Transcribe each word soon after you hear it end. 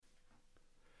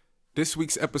This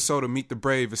week's episode of Meet the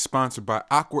Brave is sponsored by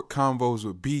Awkward Convos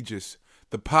with Beegis,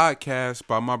 the podcast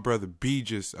by my brother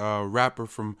Beegis, a rapper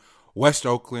from West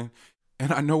Oakland.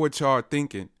 And I know what y'all are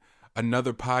thinking,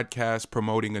 another podcast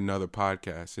promoting another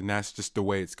podcast, and that's just the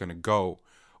way it's going to go.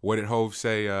 What did Hov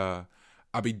say? I'll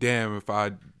be damned if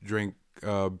I drink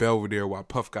Belvedere while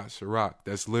Puff got Ciroc.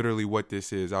 That's literally what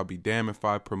this is. I'll be damned if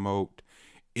I promote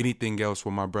anything else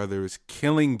when my brother is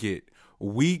killing it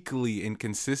weekly and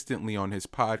consistently on his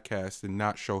podcast and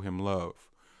not show him love.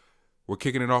 We're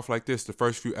kicking it off like this. The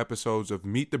first few episodes of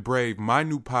Meet the Brave, my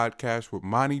new podcast with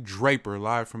Monty Draper,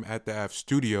 live from At the Ave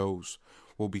Studios,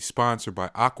 will be sponsored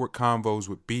by Awkward Convos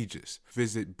with Beegis.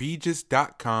 Visit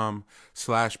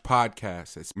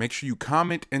Beegis.com/podcast. Make sure you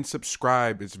comment and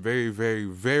subscribe. It's very, very,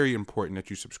 very important that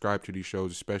you subscribe to these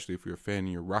shows, especially if you're a fan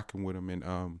and you're rocking with them.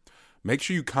 And make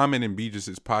sure you comment in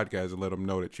Beegis' podcast and let them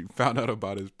know that you found out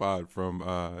about his pod from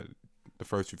the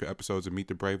first few episodes of Meet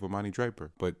the Brave with Monty Draper.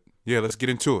 But yeah, let's get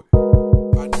into it.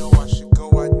 I know I should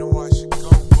go, but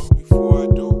before I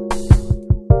do,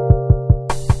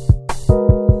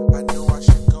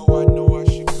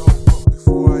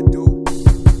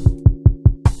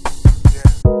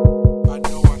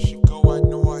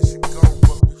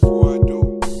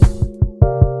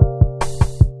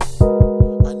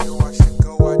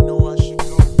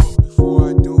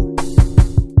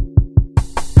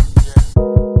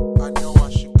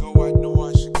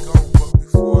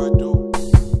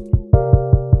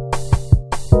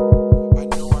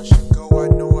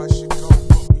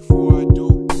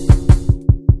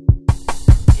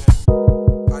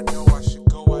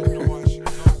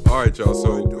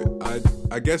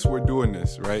 I guess we're doing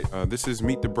this, right? This is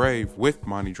Meet the Brave with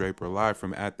Monty Draper, live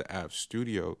from At the Ave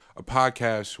Studio, a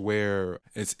podcast where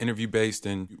it's interview-based,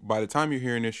 and by the time you're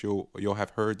hearing this, you'll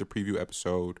have heard the preview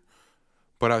episode,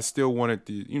 but I still wanted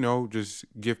to, just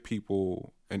give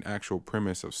people an actual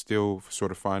premise of still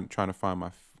sort of trying to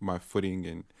find my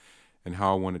footing and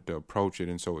how I wanted to approach it,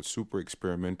 and so it's super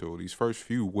experimental. These first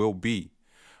few will be,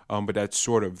 but that's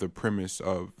sort of the premise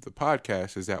of the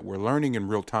podcast, is that we're learning in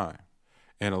real time.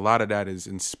 And a lot of that is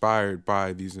inspired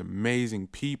by these amazing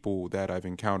people that I've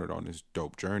encountered on this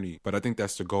dope journey. But I think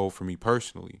that's the goal for me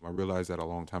personally. I realized that a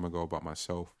long time ago about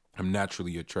myself. I'm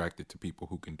naturally attracted to people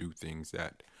who can do things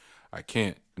that I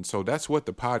can't. And so that's what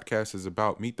the podcast is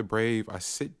about. Meet the Brave. I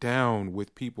sit down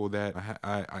with people that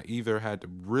I either had to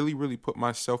really, really put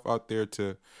myself out there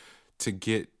to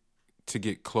get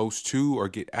close to or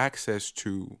get access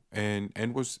to, and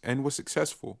was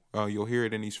successful. You'll hear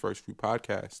it in these first few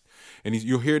podcasts, and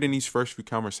you'll hear it in these first few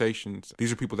conversations.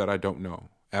 These are people that I don't know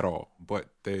at all, but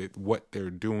what they're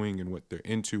doing and what they're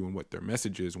into and what their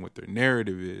message is and what their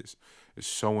narrative is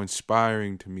so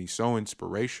inspiring to me, so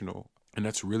inspirational. And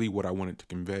that's really what I wanted to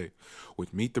convey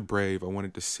with Meet the Brave. I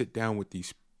wanted to sit down with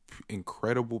these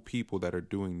incredible people that are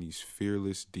doing these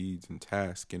fearless deeds and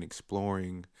tasks and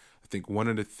exploring. I think one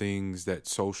of the things that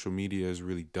social media has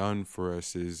really done for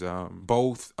us is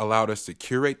both allowed us to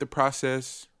curate the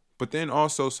process, but then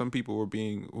also some people were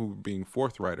being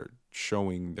forthright or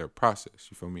showing their process.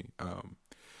 You feel me?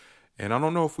 And I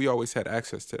don't know if we always had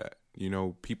access to that.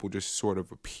 People just sort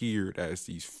of appeared as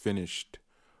these finished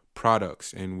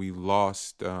products, and we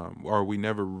lost, or we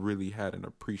never really had an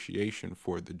appreciation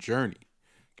for the journey.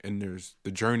 And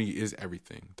the journey is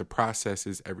everything. The process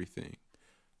is everything.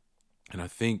 And I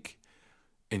think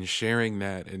in sharing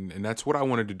that, and that's what I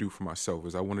wanted to do for myself,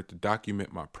 is I wanted to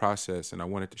document my process, and I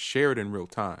wanted to share it in real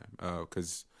time,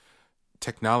 because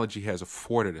technology has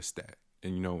afforded us that.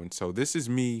 And so this is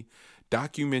me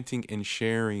documenting and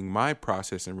sharing my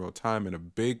process in real time. And a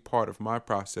big part of my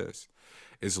process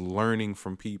is learning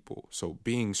from people. So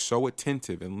being so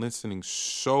attentive and listening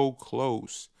so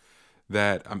close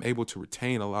that I'm able to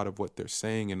retain a lot of what they're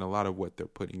saying and a lot of what they're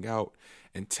putting out,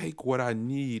 and take what I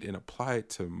need and apply it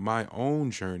to my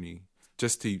own journey,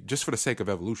 just for the sake of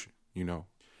evolution, And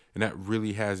that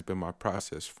really has been my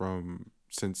process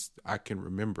since I can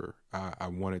remember. I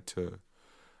wanted to,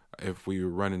 if we were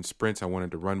running sprints, I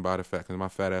wanted to run by the fact that my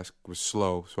fat ass was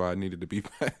slow, so I needed to be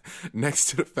next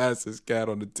to the fastest cat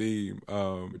on the team.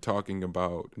 Talking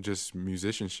about just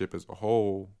musicianship as a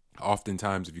whole.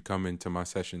 Oftentimes, if you come into my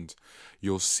sessions,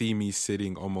 you'll see me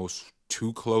sitting almost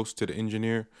too close to the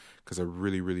engineer, because I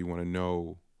really, really want to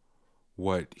know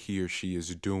what he or she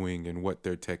is doing and what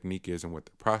their technique is and what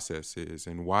the process is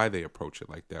and why they approach it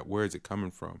like that. Where is it coming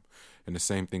from? And the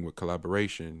same thing with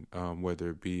collaboration, whether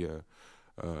it be a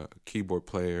keyboard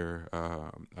player,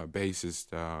 a bassist,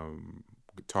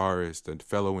 guitarist, a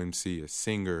fellow MC, a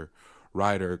singer,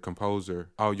 writer, composer.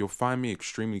 You'll find me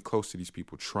extremely close to these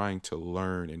people, trying to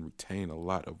learn and retain a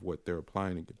lot of what they're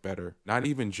applying to get better. Not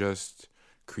even just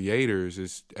creators,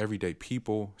 it's everyday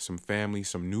people, some family,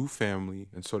 some new family.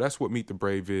 And so that's what Meet the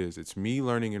Brave is. It's me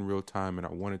learning in real time, and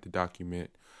I wanted to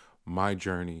document my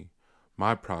journey,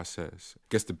 my process. I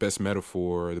guess the best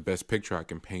metaphor or the best picture I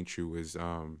can paint you is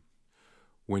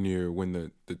when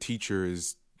the teacher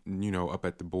is, up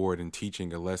at the board and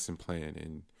teaching a lesson plan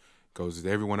and goes, does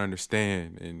everyone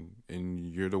understand?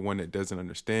 And you're the one that doesn't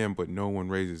understand, but no one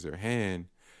raises their hand.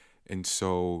 And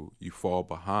so you fall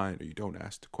behind or you don't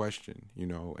ask the question,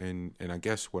 and I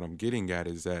guess what I'm getting at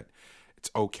is that it's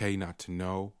okay not to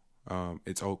know.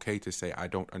 It's okay to say, I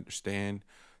don't understand.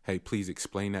 Hey, please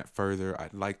explain that further.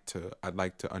 I'd like to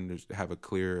have a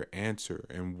clear answer.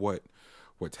 And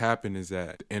what's happened is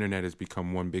that the internet has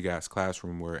become one big ass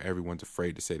classroom where everyone's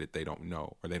afraid to say that they don't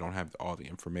know or they don't have all the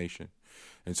information.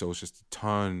 And so it's just a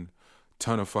ton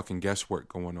of fucking guesswork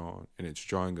going on, and it's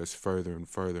drawing us further and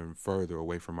further and further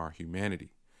away from our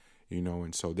humanity,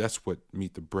 and so that's what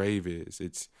Meet the Brave is.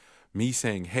 It's me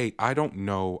saying, hey, I don't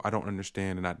know, I don't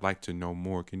understand, and I'd like to know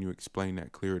more. Can you explain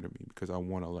that clearer to me? Because I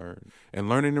want to learn. And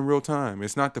learning in real time.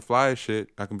 It's not the flyest shit.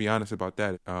 I can be honest about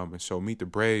that. And so Meet the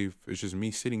Brave is just me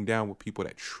sitting down with people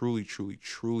that truly, truly,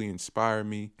 truly inspire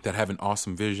me, that have an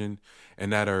awesome vision,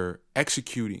 and that are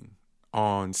executing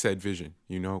on said vision,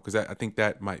 because I think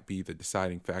that might be the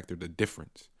deciding factor, the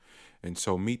difference. And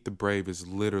so Meet the Brave is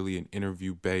literally an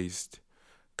interview-based,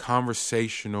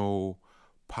 conversational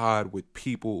pod with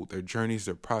people, their journeys,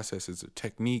 their processes, their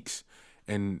techniques,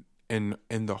 and in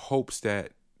the hopes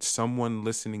that someone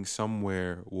listening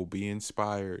somewhere will be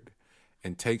inspired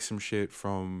and take some shit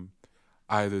from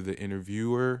either the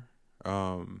interviewer,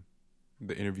 the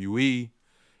interviewee,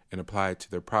 and apply it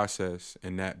to their process,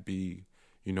 and that be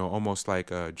almost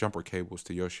like jumper cables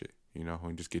to your shit,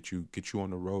 and just get you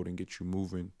on the road and get you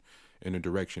moving in a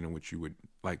direction in which you would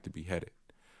like to be headed.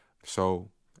 So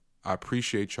I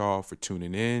appreciate y'all for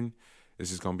tuning in.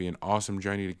 This is going to be an awesome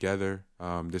journey together.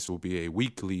 This will be a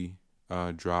weekly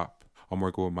drop. I'm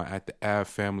working with my At the Av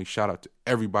family. Shout out to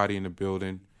everybody in the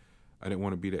building. I didn't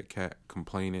want to be that cat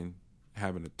complaining,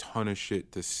 having a ton of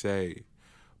shit to say,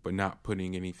 but not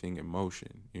putting anything in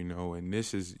motion, and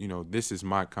this is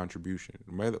my contribution.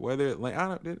 Whether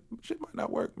shit might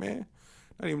not work, man.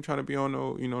 Not even trying to be on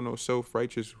no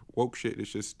self-righteous woke shit.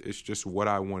 It's just what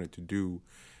I wanted to do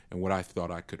and what I thought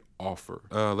I could offer.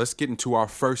 Let's get into our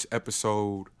first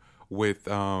episode with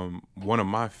one of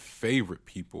my favorite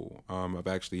people. I've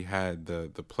actually had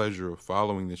the pleasure of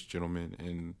following this gentleman,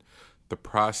 and the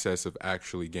process of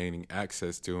actually gaining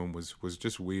access to him was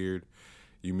just weird.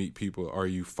 You meet people or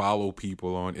you follow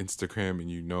people on Instagram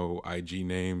and IG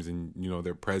names and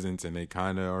their presence, and they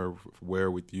kind of are aware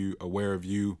of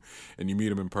you, and you meet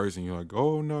them in person. You're like,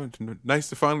 oh no, nice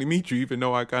to finally meet you, even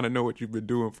though I kind of know what you've been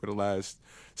doing for the last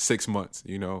 6 months,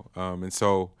 and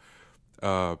so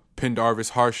Pendarvis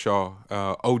Harshaw,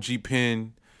 OG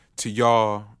Pen to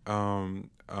y'all,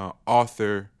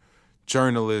 author,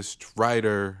 journalist,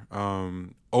 writer,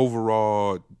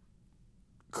 overall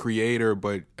creator,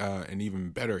 but an even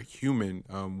better human,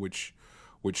 which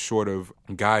sort of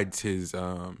guides his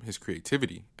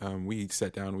creativity. We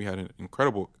sat down, we had an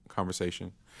incredible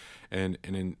conversation, and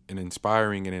an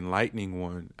inspiring and enlightening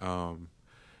one.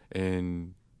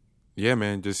 And yeah,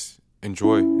 man, just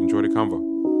enjoy the convo.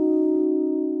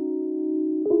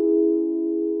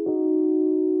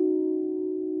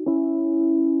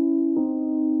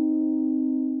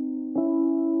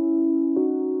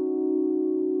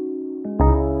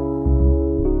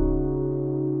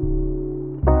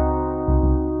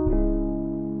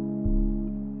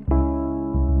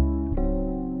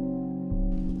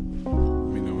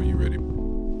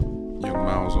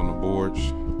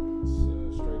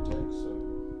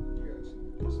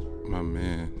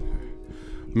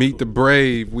 Meet the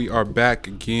Brave. We are back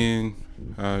again.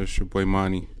 It's your boy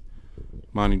Monty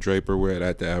Draper. We're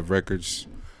at the Av Records.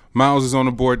 Miles is on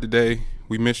the board today.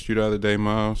 We missed you the other day,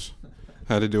 Miles.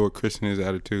 Had to deal with Chris and his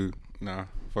attitude. Nah,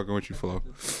 fucking with you, Flo.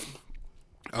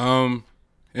 And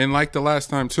like the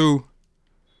last time too,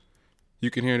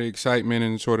 you can hear the excitement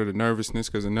and sort of the nervousness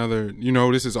because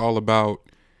this is all about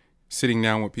sitting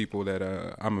down with people that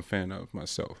I'm a fan of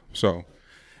myself. So,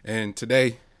 and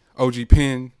today, OG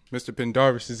Pen, Mr.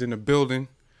 Pendarvis is in the building.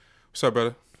 What's up,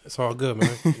 brother? It's all good,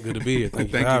 man. Good to be here.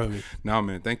 Thank you for having me. No,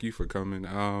 man, thank you for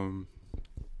coming.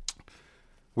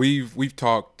 We've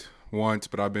talked once,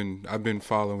 but I've been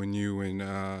following you, and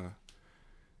I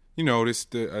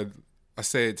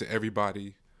say it to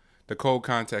everybody. The cold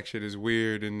contact shit is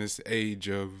weird in this age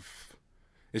of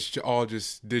it's all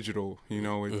just digital.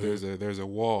 There's a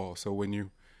wall. So when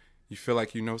you you feel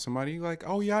like you know somebody, you're like,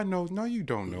 oh yeah, I know. No, you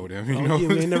don't know them. You Oh, know, yeah,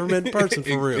 we ain't never met in person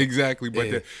for real. Exactly,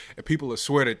 but people will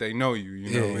swear that they know you.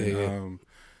 You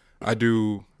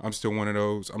know, I'm still one of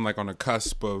those. I'm like on the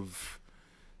cusp of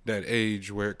that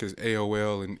age where, because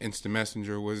AOL and Instant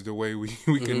Messenger was the way we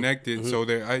connected. So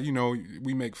that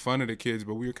we make fun of the kids,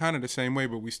 but we were kind of the same way.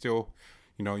 But we still,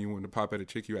 you wanted to pop at a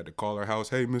chick, you had to call her house.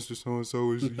 Hey, Mr. So and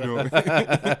So is Ooh,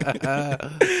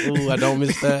 I don't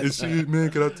miss that. It's man,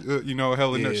 could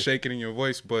I, shaking in your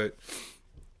voice. But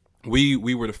we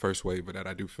were the first wave of that.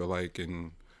 I do feel like,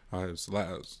 and I was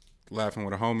laughing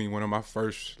with a homie. One of my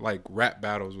first like rap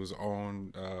battles was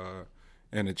on.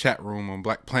 In a chat room on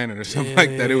Black Planet or something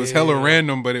like that. It was hella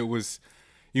random, but it was,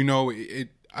 I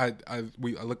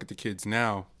look at the kids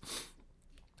now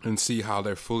and see how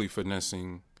they're fully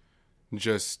finessing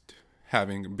just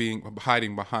hiding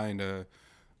behind a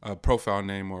profile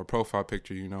name or a profile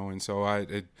picture, and so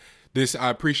I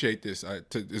appreciate this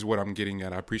is what I'm getting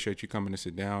at. I appreciate you coming to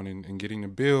sit down and getting to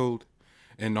build,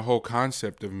 and the whole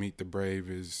concept of Meet the Brave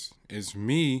is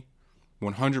me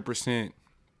 100%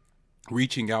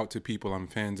 reaching out to people I'm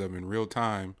fans of in real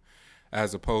time,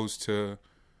 as opposed to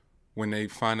when they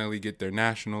finally get their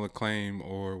national acclaim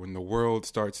or when the world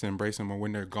starts to embrace them or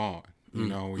when they're gone.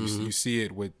 You see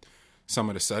it with some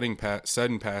of the sudden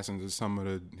passings of some of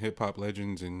the hip hop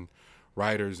legends and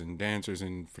writers and dancers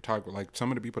and photographers. Like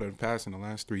some of the people that have passed in the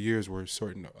last 3 years were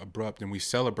sort of abrupt, and we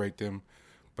celebrate them,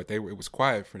 but it was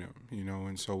quiet for them,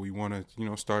 and so we want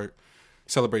to, start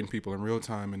celebrating people in real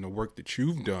time, and the work that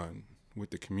you've done with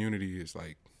the community is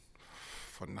like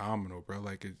phenomenal, bro.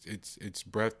 Like it's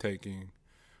breathtaking.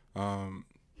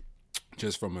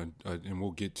 Just from and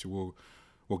we'll get to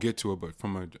it, but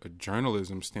from a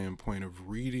journalism standpoint of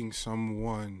reading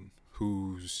someone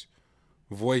whose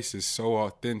voice is so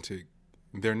authentic,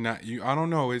 they're not you. I don't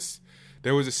know.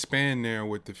 There was a span there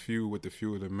with a few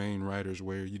of the main writers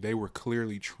where they were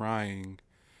clearly trying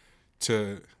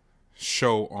to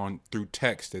show through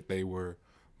text that they were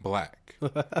Black,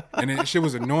 and that shit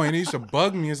was annoying. It used to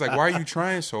bug me. It's like, why are you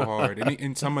trying so hard?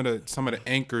 And some of the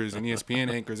anchors and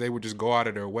ESPN anchors, they would just go out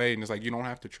of their way, and it's like, you don't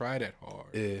have to try that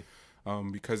hard,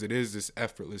 because it is this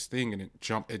effortless thing, and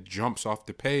it jumps off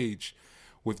the page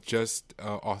with just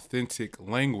authentic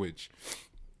language.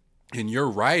 In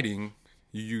your writing,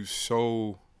 you use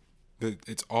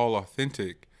it's all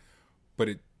authentic, but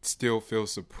it still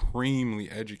feels supremely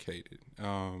educated.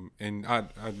 And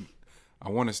I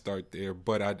want to start there,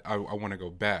 but I want to go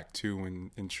back too,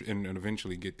 and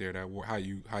eventually get there. That how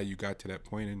you got to that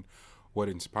point and what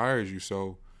inspires you.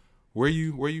 So, where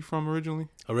you from originally?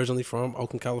 Originally from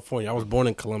Oakland, California. I was born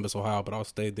in Columbus, Ohio, but I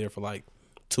stayed there for like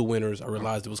 2 winters. I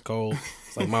realized it was cold.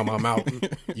 It's like, Mom, I'm out.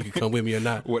 You can come with me or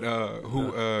not. What?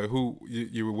 Who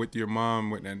you were with your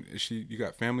mom? And you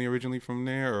got family originally from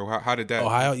there, or how did that?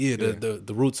 Ohio, yeah.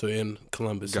 The roots are in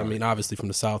Columbus. Obviously from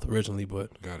the South originally,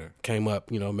 but came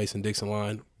up, Mason-Dixon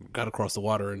line, got across the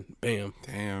water, and bam,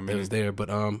 damn, it was there. But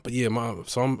yeah,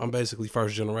 so I'm basically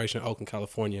first generation Oakland,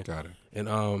 California. Got it.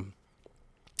 And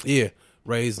yeah.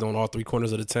 Raised on all 3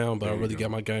 corners of the town, but I really got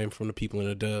my game from the people in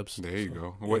the dubs. There you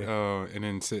go. What? And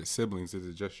then siblings? Is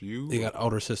it just you? They got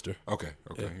older sister. Okay.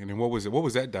 Yeah. And then what was it? What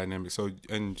was that dynamic? So,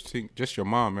 and just your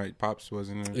mom, right? Pops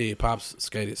wasn't there? Yeah, Pops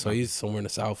skated, so he's somewhere in the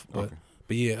South. But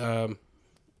yeah,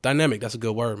 dynamic. That's a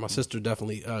good word. My sister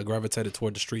definitely gravitated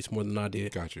toward the streets more than I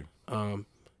did. Got you.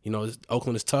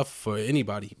 Oakland is tough for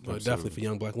anybody, but definitely for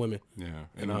young Black women. Yeah,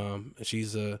 and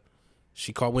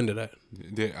she caught wind of that.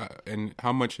 And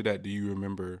how much of that do you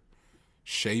remember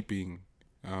shaping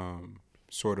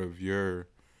sort of the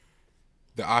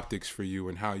optics for you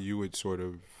and how you would sort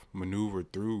of maneuver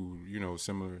through,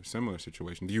 similar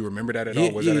situations? Do you remember that at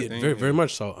all? Was that a thing? Very, very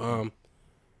much so.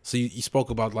 So you spoke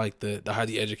about like the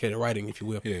highly educated writing, if you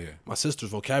will. Yeah. My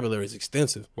sister's vocabulary is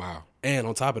extensive. Wow. And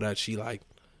on top of that, she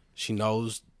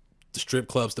knows the strip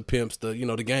clubs, the pimps,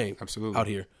 the game. Absolutely. Out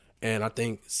here. And I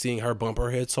think seeing her bump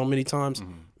her head so many times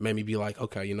made me be like,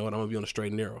 okay, you know what? I'm going to be on the straight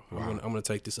and narrow. Wow. I'm going to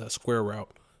take this square route.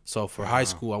 So for high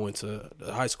school, I went to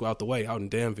the high school out the way, out in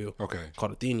Danville. Okay.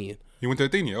 Called Athenian. You went to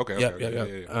Athenian? Okay.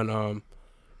 Yeah.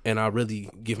 And I really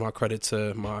give my credit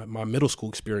to my middle school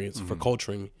experience for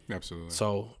culturing me. Absolutely.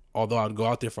 So although I'd go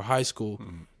out there for high school,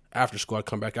 after school I'd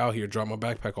come back out here, drop my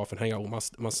backpack off, and hang out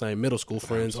with my same middle school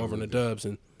friends over in the dubs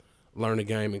and learn the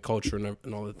game and culture and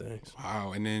all the things.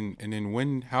 Wow. And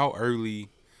then how early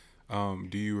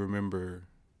do you remember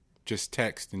just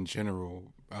text in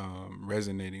general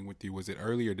resonating with you? Was it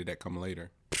early or did that come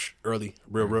later? Early,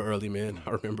 real early, man.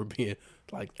 I remember being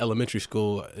like elementary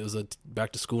school. It was a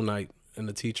back to school night, and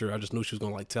the teacher, I just knew she was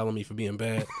gonna telling me for being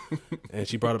bad, and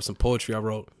she brought up some poetry I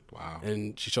wrote. Wow.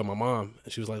 And she showed my mom,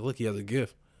 and she was like, "Look, he has a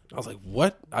gift." I was like,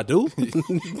 what? I do?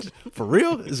 For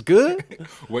real? It's good?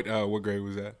 What grade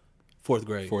was that? Fourth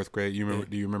grade. Fourth grade. You remember?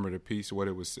 Yeah. Do you remember the piece? What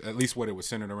it was? At least what it was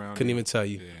centered around. Couldn't even tell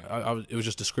you. Yeah. It was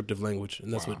just descriptive language,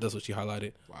 and that's what she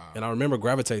highlighted. Wow. And I remember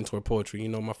gravitating toward poetry. You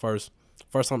know, my first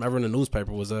time ever in the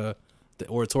newspaper was the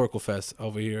Oratorical Fest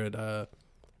over here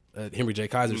at Henry J.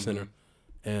 Kaiser Center,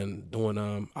 and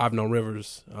doing I've Known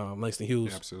Rivers, Langston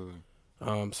Hughes. Yeah,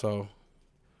 absolutely. So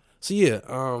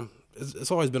yeah.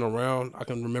 It's always been around. I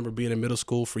can remember being in middle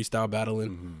school, freestyle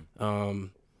battling.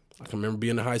 I can remember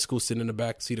being in high school, sitting in the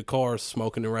back seat of cars,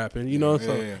 smoking and rapping. You know,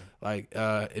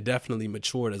 it definitely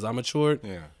matured as I matured.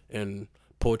 Yeah. And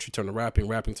poetry turned to rapping,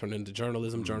 rapping turned into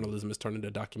journalism, journalism has turned into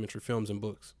documentary films and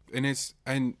books.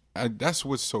 And that's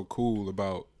what's so cool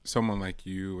about someone like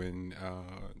you and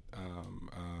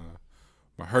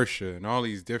Mahersha and all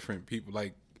these different people.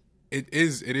 Like it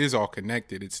is all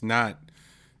connected. It's not.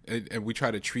 And we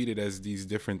try to treat it as these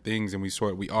different things, and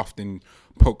we often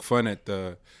poke fun at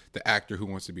the actor who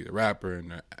wants to be the rapper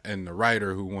and the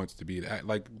writer who wants to be that.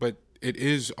 But it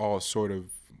is all sort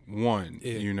of one,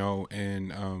 you know.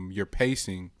 And your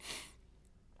pacing,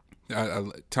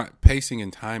 pacing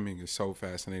and timing is so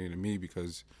fascinating to me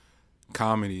because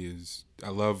comedy is. I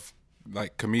love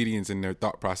like comedians and their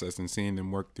thought process and seeing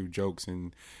them work through jokes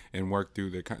and work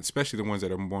through especially the ones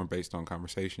that are more based on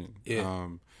conversation. Yeah.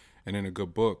 And in a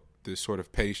good book, the sort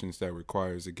of patience that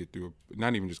requires to get through,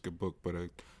 not even just a good book, but a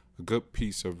good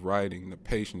piece of writing, the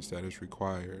patience that is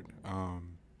required.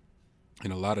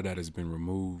 And a lot of that has been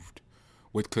removed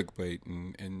with clickbait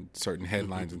and certain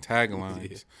headlines and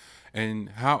taglines. Yeah. And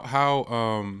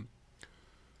how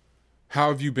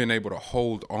have you been able to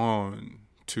hold on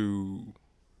to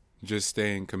just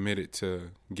staying committed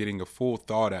to getting a full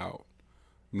thought out,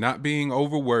 not being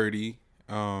over wordy,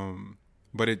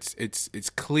 but it's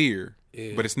clear,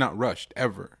 but it's not rushed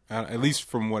ever. At least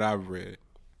from what I've read.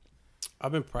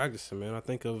 I've been practicing, man. I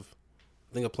think of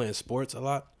playing sports a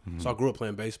lot. So I grew up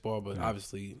playing baseball, but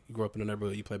obviously you grew up in a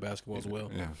neighborhood, you play basketball as well.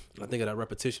 Yeah. And I think of that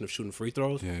repetition of shooting free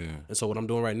throws. Yeah. And so what I'm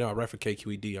doing right now, I write for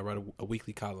KQED. I write a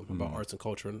weekly column about arts and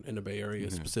culture in the Bay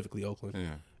Area, specifically Oakland.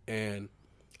 Yeah. And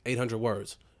 800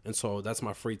 words. And so that's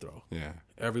my free throw. Yeah.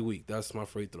 Every week, that's my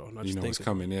free throw. And I you know it's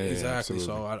coming. Yeah, exactly. Yeah,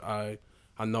 so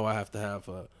I know I have to have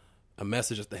a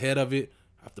message at the head of it.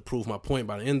 I have to prove my point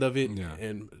by the end of it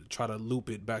and try to loop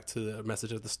it back to the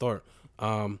message at the start.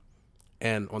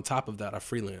 And on top of that, I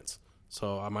freelance.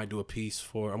 So I might do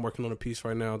I'm working on a piece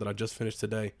right now that I just finished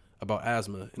today about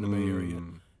asthma in the Bay Area.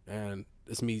 And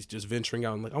it's me just venturing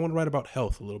out and I want to write about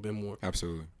health a little bit more.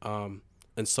 Absolutely.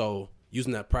 And so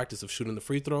using that practice of shooting the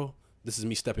free throw, this is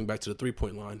me stepping back to the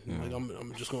 3-point line. Yeah.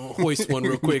 I'm just going to hoist one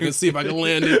real quick and see if I can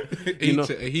land it.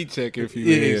 A heat check, if you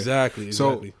will. Yeah, exactly.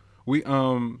 So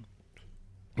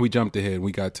we jumped ahead.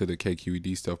 We got to the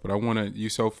KQED stuff, but I want to. You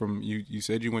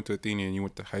said you went to Athenia and you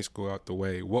went to high school out the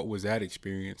way. What was that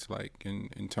experience like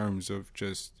in terms of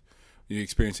just you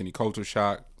experienced any culture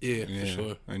shock? Yeah, for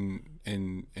sure. And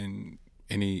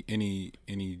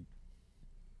any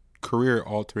career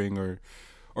altering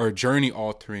or journey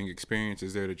altering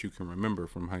experiences there that you can remember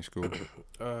from high school?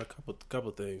 A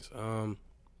couple things.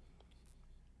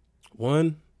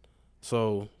 One,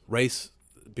 so race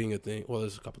being a thing. Well,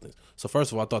 there's a couple things. So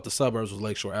first of all, I thought the suburbs was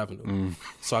Lakeshore Avenue.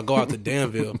 So I go out to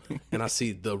Danville and I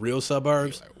see the real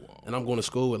suburbs, and I'm going to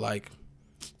school with like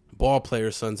ball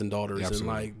players' sons and daughters, and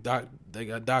like they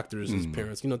got doctors as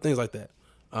parents, things like that.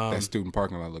 That student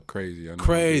parking lot looked crazy. I know.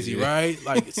 Crazy, right?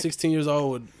 Like 16 years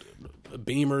old with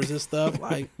Beamers and stuff.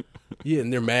 Like, yeah,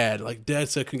 and they're mad. Like, Dad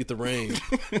said I couldn't get the range.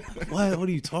 What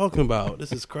are you talking about?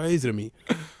 This is crazy to me.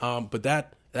 But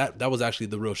that was actually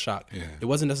the real shock. Yeah. It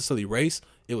wasn't necessarily race.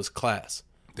 It was class.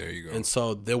 There you go. And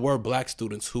so there were black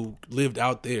students who lived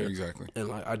out there. Exactly. And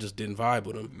like I just didn't vibe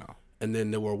with them. No. And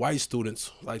then there were white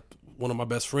students. Like one of my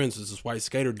best friends is this white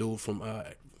skater dude from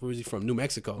where is he from? New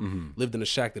Mexico. Lived in a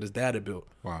shack that his dad had built.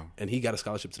 Wow. And he got a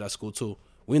scholarship to that school too.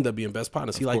 We ended up being best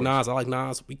partners. He like Nas, I like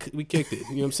Nas. We kicked it.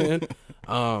 You know what I'm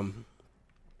saying?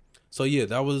 So yeah,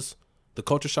 that was the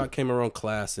culture shock came around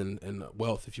class and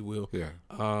wealth, if you will.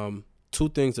 Yeah. Two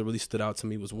things that really stood out to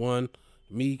me was one,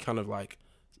 me kind of like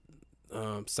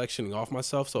sectioning off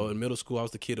myself. So in middle school, I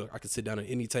was the kid I could sit down at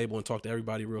any table and talk to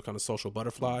everybody, real kind of social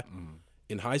butterfly.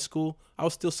 In high school, I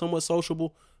was still somewhat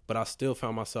sociable, but I still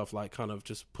found myself like kind of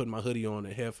just putting my hoodie on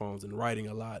and headphones and writing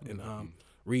a lot and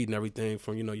reading everything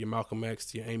from your Malcolm X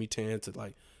to your Amy Tan to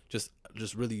like just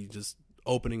really just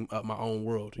opening up my own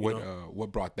world.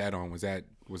 What brought that on? Was that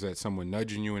someone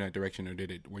nudging you in that direction, or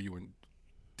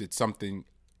did something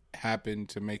happen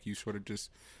to make you sort of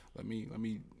just let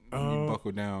me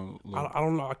buckle down? I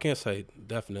don't know. I can't say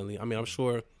definitely. I mean, I'm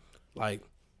sure like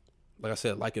like I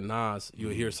said, like in Nas,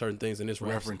 you'll hear certain things in this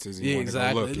references. Yeah,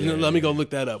 exactly. Let me go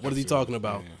look that up. What is he talking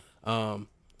about? Yeah.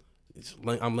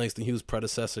 I'm Langston Hughes'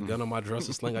 predecessor. Gun on my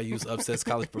dresser, slang I use upsets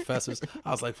college professors.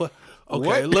 I was like, what?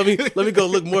 Okay, let me go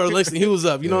look more Langston Hughes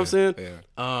up. You know what I'm saying?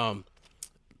 Yeah.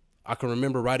 I can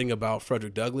remember writing about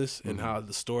Frederick Douglass and how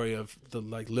the story of the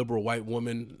like liberal white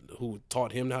woman who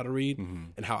taught him how to read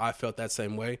and how I felt that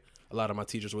same way. A lot of my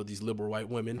teachers were these liberal white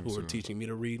women who were teaching me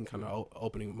to read and kind of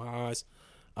opening my eyes.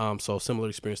 So similar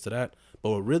experience to that. But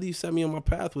what really set me on my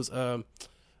path was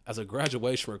as a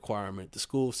graduation requirement, the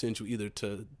school sends you either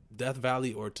to Death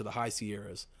Valley or to the High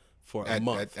Sierras for a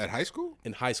month. At high school?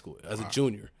 In high school, as a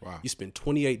junior. Wow. You spend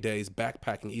 28 days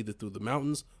backpacking either through the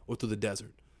mountains or through the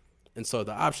desert. And so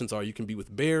the options are you can be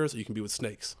with bears or you can be with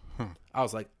snakes. I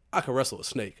was like, I can wrestle a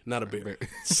snake, not a bear.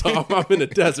 So I'm in the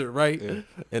desert, right? Yeah.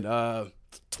 And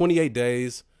 28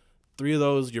 days, 3 of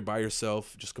those you're by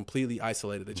yourself, just completely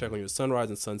isolated. They check on your sunrise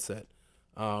and sunset.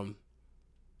 And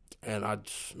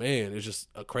it's just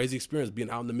a crazy experience being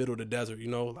out in the middle of the desert, you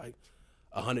know, like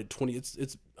 120.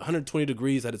 It's 120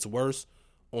 degrees at its worst.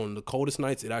 On the coldest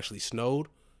nights, it actually snowed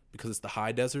because it's the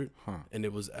high desert, and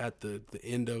it was at the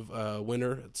end of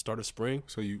winter, at the start of spring.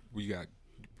 So you got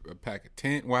a pack of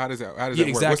tent. Well, how does that work?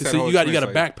 Exactly. So you got a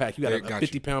backpack. You got a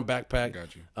 50-pound backpack.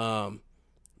 Got you.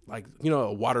 Like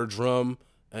a water drum,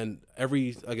 and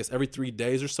every 3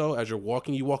 days or so, as you're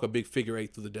walking, you walk a big figure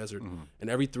 8 through the desert, and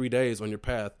every 3 days on your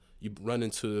path, you run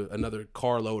into another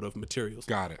carload of materials.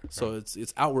 Got it. So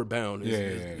it's outward bound.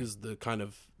 Is the kind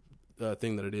of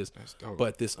thing that it is. That's dope.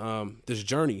 But this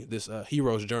journey, this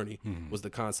hero's journey, was the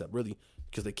concept really,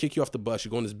 because they kick you off the bus,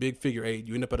 you go on this big figure 8,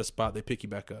 you end up at a spot, they pick you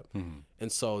back up,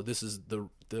 and so this is the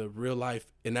real life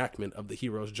enactment of the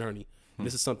hero's journey.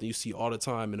 This is something you see all the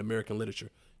time in American literature.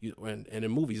 And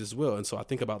in movies as well. And so I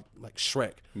think about like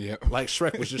Shrek. Yep. Like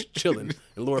Shrek was just chilling.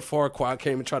 And Lord Farquaad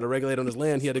came and tried to regulate on his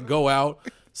land. He had to go out,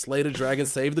 slay the dragon,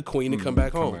 save the queen, and come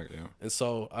back home. And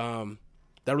so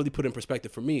that really put in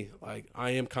perspective for me. Like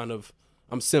I'm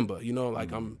Simba, you know,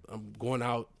 like I'm going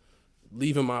out,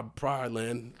 leaving my pride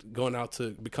land, going out to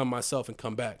become myself and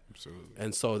come back. Absolutely.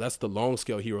 And so that's the long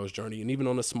scale hero's journey. And even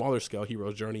on a smaller scale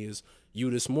hero's journey is you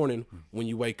this morning when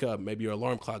you wake up, maybe your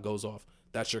alarm clock goes off.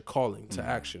 That's your calling to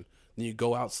action. Then you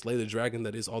go out, slay the dragon.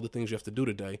 That is all the things you have to do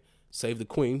today. Save the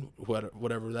queen,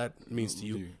 whatever that means to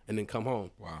you, and then come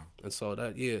home. Wow. And so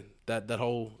that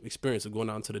whole experience of going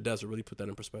out into the desert really put that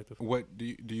in perspective. What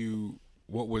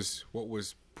what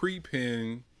was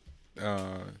pre-pen,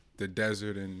 the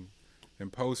desert and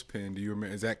post-pen? Do you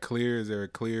remember? Is that clear? Is there a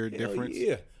clear difference?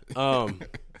 Yeah.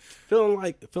 Feeling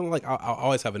like I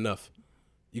always have enough.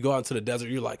 You go out into the desert,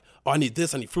 you're like, oh, I need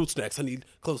this, I need fruit snacks, I need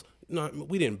clothes. No,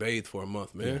 we didn't bathe for a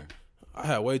month, man. Yeah. I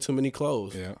had way too many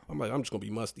clothes. Yeah. I'm like, I'm just gonna be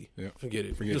musty. Yeah. Forget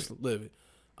it. Just live it.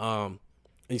 And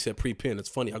you said pre-pen. It's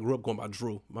funny. I grew up going by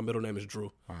Drew. My middle name is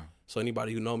Drew. Wow. So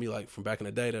anybody who know me like from back in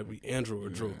the day, that'd be Andrew or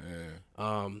Drew.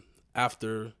 Yeah.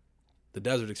 After the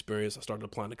desert experience, I started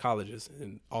applying to colleges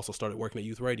and also started working at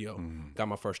youth radio. Got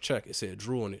my first check. It said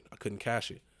Drew on it. I couldn't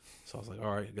cash it. So I was like,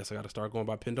 all right, I guess I got to start going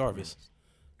by Pendarvis.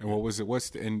 And what was it? Who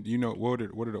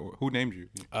named you?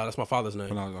 That's my father's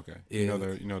name. Okay. Yeah.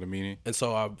 You know the meaning. And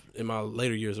so in my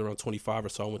later years, around 25 or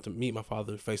so, I went to meet my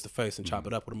father face to face and chop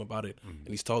it up with him about it. And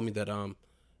he's told me that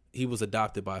he was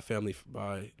adopted by a family,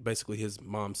 by basically his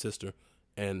mom's sister,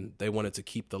 and they wanted to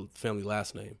keep the family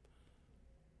last name.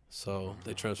 So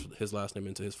they transferred his last name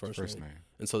into his first name.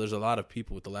 And so there's a lot of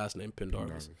people with the last name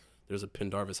Pendarvis. There's a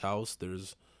Pendarvis house.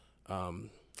 There's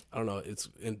I don't know. It's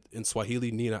in Swahili,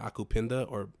 Nina Akupenda,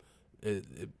 or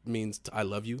it means I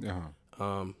love you.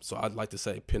 So I'd like to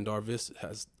say Pendarvis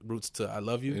has roots to I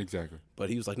love you. Exactly. But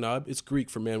he was like, no, it's Greek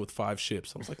for man with 5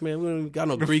 ships. I was like, man, we don't even got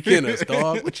no Greek in us,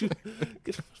 dog. What you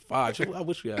get 5 ships? I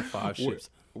wish we had 5 ships.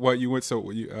 What you went? So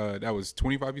that was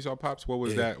 25. You saw Pops. What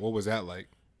was that? What was that like?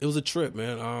 It was a trip,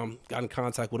 man. Got in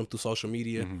contact with him through social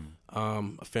media.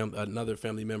 Another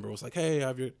family member was like, hey, I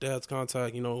have your dad's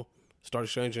contact. You know. Start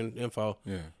exchanging info.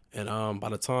 Yeah. And by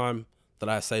the time that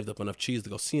I saved up enough cheese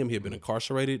to go see him, he had been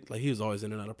incarcerated. Like, he was always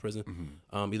in and out of prison,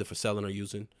 either for selling or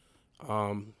using.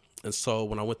 And so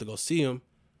when I went to go see him,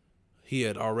 he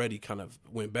had already kind of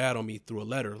went bad on me through a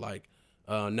letter, like,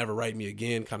 never write me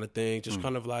again kind of thing. Just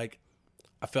kind of like,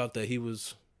 I felt that he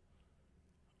was,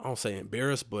 I don't say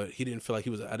embarrassed, but he didn't feel like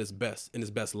he was at his best, in his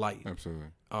best light. Absolutely.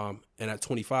 And at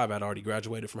 25, I'd already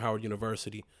graduated from Howard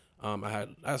University. I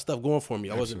had stuff going for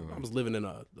me. I was living in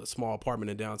a small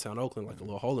apartment in downtown Oakland, like a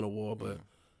little hole in the wall. But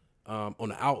on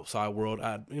the outside world,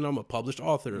 I'm a published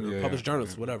author, published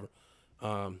journalist, whatever.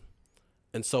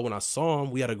 And so when I saw him,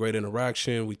 we had a great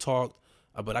interaction. We talked.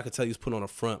 But I could tell he was putting on a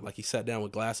front. Like, he sat down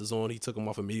with glasses on. He took them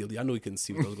off immediately. I knew he couldn't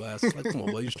see with those glasses. Like, come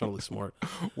on, bro, you're just trying to look smart.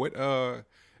 What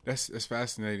that's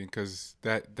fascinating, because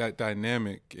that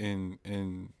dynamic in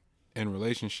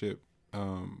relationship,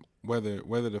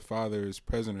 whether the father is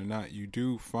present or not, you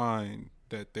do find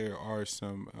that there are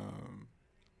some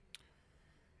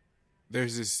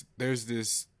there's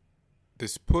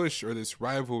this push or this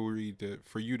rivalry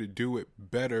for you to do it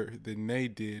better than they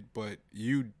did, but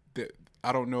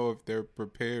I don't know if they're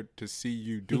prepared to see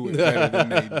you do it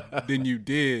better than you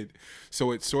did.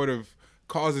 So it sort of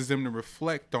causes them to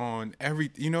reflect on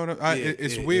everything. You know what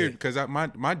it's weird, because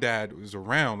my dad was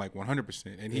around like 100%,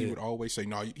 and he would always say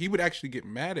no. He would actually get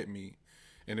mad at me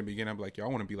in the beginning. I'm like, yo, I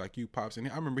want to be like you, Pops. And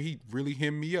I remember he really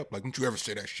hemmed me up, like, don't you ever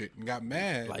say that shit, and got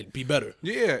mad. Like, be better.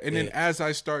 Yeah, and then as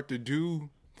I start to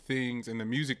do things, and the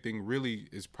music thing really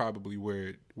is probably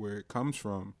where it comes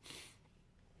from,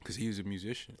 because he was a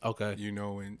musician. Okay. You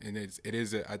know, and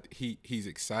he's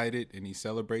excited and he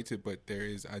celebrates it, but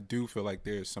I do feel like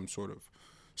there's some sort of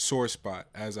sore spot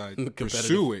as I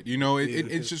pursue it. You know, it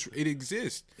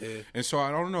exists. Yeah. And so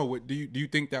I don't know, what do you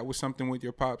think that was something with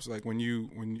your pops, like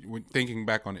when thinking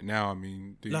back on it now? I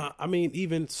mean, I mean,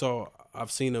 even so, I've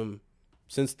seen him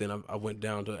since then. I went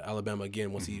down to Alabama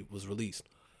again once he was released,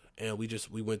 and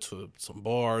we went to some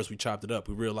bars, we chopped it up,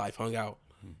 we real life hung out,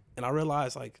 and I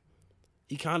realized, like,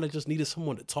 he kind of just needed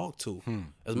someone to talk to.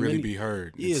 Be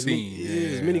heard. Yeah, as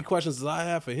many questions as I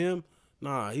have for him.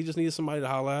 Nah, he just needed somebody to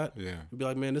holler at. Yeah. And be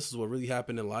like, man, this is what really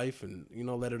happened in life, and, you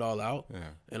know, let it all out. Yeah.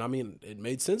 And I mean, it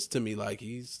made sense to me. Like,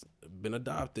 he's been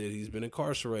adopted, he's been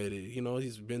incarcerated, you know,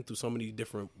 he's been through so many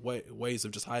different ways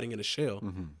of just hiding in a shell,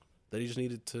 that he just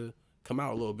needed to come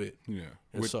out a little bit. Yeah.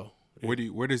 And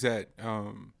where does that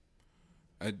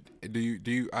do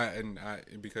you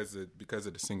because of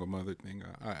the single mother thing,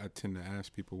 I tend to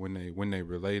ask people when they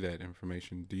relay that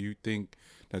information, do you think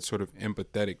that sort of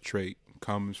empathetic trait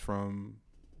comes from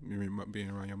being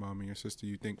around your mom and your sister?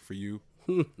 You think for you?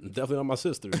 Definitely not my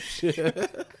sister. She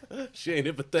ain't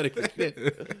empathetic for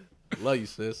shit. Love you,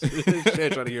 sis. She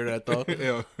ain't trying to hear that though.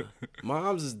 Yeah.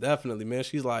 Mom's is definitely, man,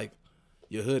 she's like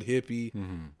your hood hippie.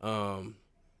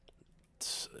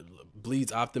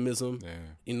 Bleeds optimism,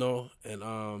 you know,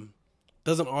 and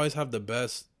doesn't always have the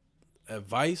best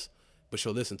advice, but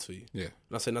she'll listen to you. Yeah.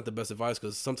 And I say not the best advice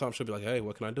because sometimes she'll be like, hey,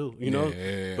 what can I do? You know?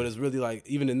 Yeah. But it's really like,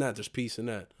 even in that, there's peace in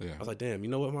that. Yeah. I was like, damn, you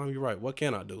know what, Mom, you're right. What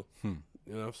can I do? You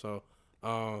know, so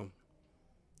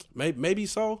maybe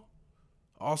so.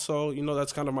 Also, you know,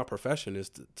 that's kind of my profession, is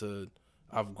to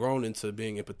I've grown into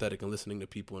being empathetic and listening to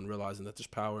people and realizing that there's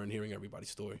power in hearing everybody's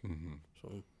story.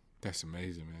 So that's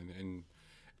amazing, man.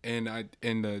 And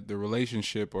the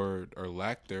relationship or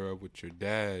lack thereof with your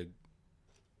dad,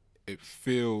 it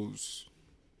feels,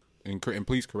 and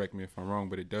please correct me if I'm wrong,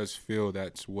 but it does feel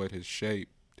that's what has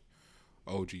shaped,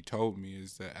 OG told me,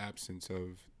 is the absence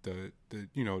of the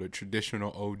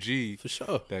traditional OG for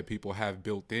sure that people have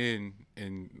built in,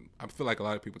 and I feel like a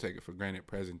lot of people take it for granted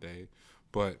present day,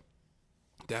 but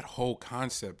that whole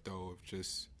concept though of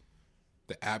just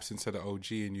the absence of the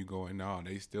OG, and you going, no,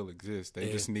 they still exist.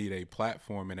 They just need a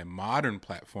platform, and a modern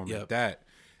platform at that,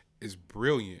 is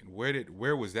brilliant.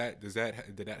 Where was that? Did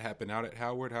that happen out at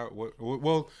Howard?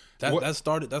 That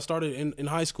started in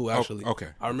high school, actually. Okay.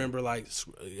 I remember, like,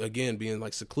 again, being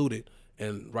like secluded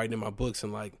and writing in my books,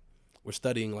 and like we're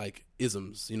studying like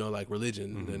isms, you know, like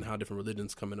religion and how different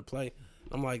religions come into play.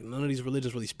 I'm like, none of these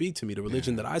religions really speak to me. The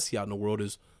religion that I see out in the world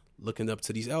is looking up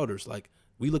to these elders. Like,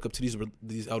 we look up to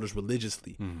these elders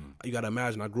religiously. You got to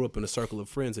imagine, I grew up in a circle of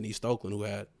friends in East Oakland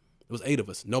it was 8 of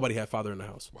us. Nobody had father in the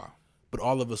house. Wow. But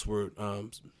all of us were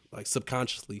like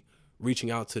subconsciously reaching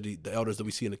out to the elders that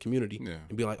we see in the community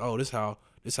and be like, oh, this how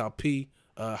P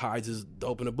hides his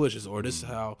dope in the bushes, or this is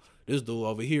how this dude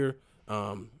over here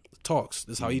talks.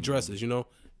 This is how he dresses, you know?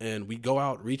 And we go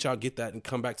out, reach out, get that, and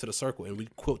come back to the circle, and we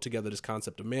quote together this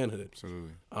concept of manhood.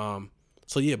 Absolutely.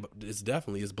 So yeah, but it's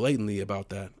blatantly about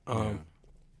that.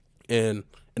 And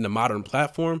in the modern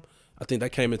platform, I think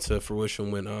that came into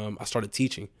fruition when I started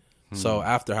teaching. So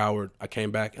after Howard, I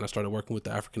came back and I started working with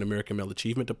the African American Male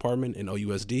Achievement Department in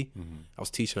OUSD. I was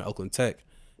teaching at Oakland Tech,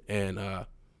 and a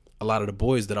lot of the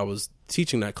boys that I was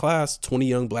teaching that class, 20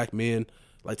 young black men,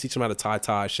 like teaching them how to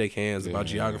tie, shake hands, about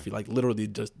geography, like literally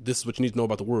just, this is what you need to know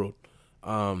about the world.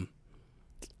 And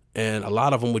a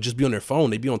lot of them would just be on their phone.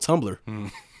 They'd be on Tumblr.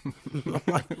 I'm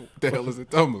like, what the hell is a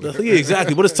Tumblr? Yeah,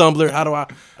 exactly. What is Tumblr? How do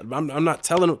I'm not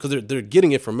telling them, because they're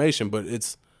getting information, but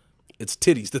it's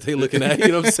titties that they're looking at. You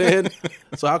know what I'm saying?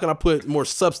 So how can I put more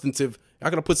substantive? How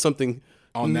can I put something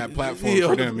on that platform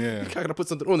for them? Yeah. How can I put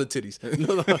something on the titties?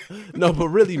 No, but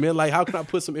really, man, like, how can I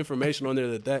put some information on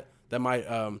there that might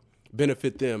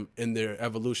benefit them in their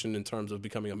evolution in terms of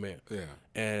becoming a man. Yeah.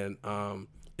 And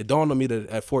it dawned on me that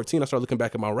at 14, I started looking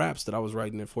back at my raps that I was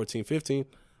writing at 14, 15.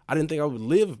 I didn't think I would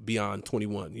live beyond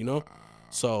 21, you know?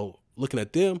 So looking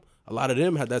at them, a lot of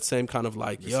them had that same kind of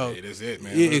like, yo. Hey, that's it,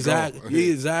 man. Yeah, Let's exactly. go.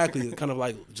 Yeah, exactly. Kind of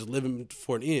like just living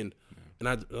for an end. And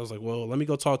I was like, well, let me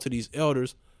go talk to these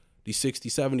elders, these 60,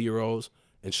 70-year-olds,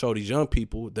 and show these young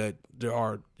people that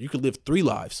you could live 3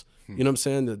 lives. You know what I'm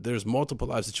saying? That there's multiple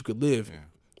lives that you could live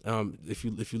if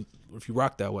you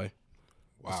rock that way.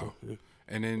 Wow. So, yeah.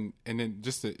 And then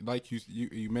just like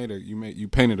you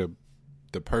painted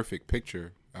the perfect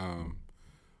picture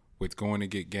with going to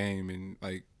get game and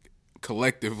like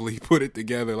collectively put it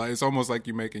together. Like it's almost like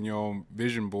you're making your own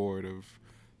vision board of,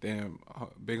 damn,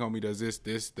 big homie does this,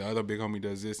 the other big homie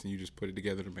does this, and you just put it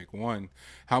together to make one.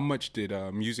 How much did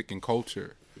music and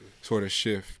culture sort of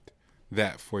shift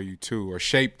that for you too, or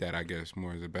shape that? I guess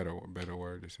more is a better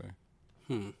word to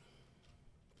say.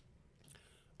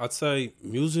 I'd say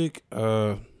music.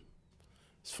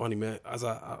 It's funny, man. As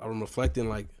I'm reflecting,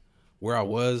 like where I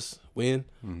was when,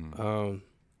 because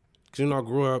I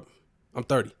grew up. I'm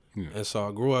 30, and so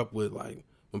I grew up with like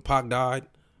when Pac died.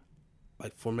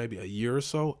 Like for maybe a year or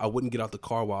so, I wouldn't get out the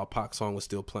car while a Pac song was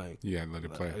still playing. Yeah, let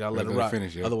it play. I gotta let it rock.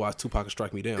 Finish, yeah. Otherwise, Tupac would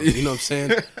strike me down. You know what I'm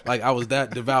saying? Like I was that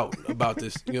devout about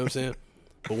this. You know what I'm saying?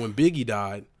 But when Biggie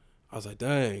died, I was like,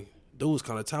 dang, dude was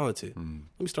kind of talented. Let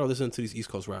me start listening to these East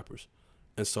Coast rappers.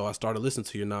 And so I started listening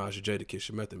to your Nas, your Jadakiss,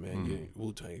 your Method Man, your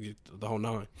Wu-Tang, the whole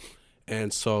nine.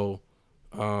 And so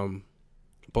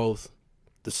both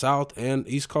the South and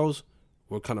East Coast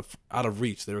were kind of out of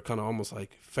reach. They were kind of almost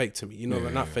like fake to me. You know,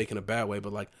 not fake in a bad way,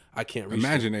 but like I can't reach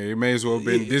Imaginary. It may as well have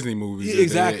been Disney movies. Yeah,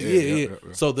 exactly. Yeah.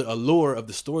 So the allure of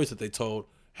the stories that they told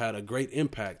had a great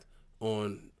impact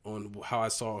on how I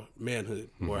saw manhood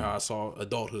or how I saw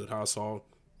adulthood, how I saw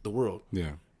the world.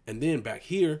 Yeah. And then back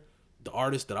here, the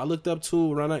artists that I looked up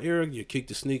to around that era, your Kick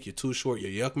the Sneak, your Too Short,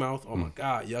 your Yuck Mouth. Oh my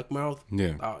God, Yuck Mouth.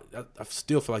 Yeah. I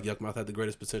still feel like Yuck Mouth had the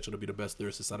greatest potential to be the best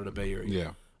lyricist out of the Bay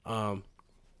Area. Yeah.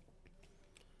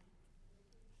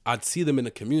 I'd see them in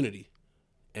the community,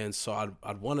 and so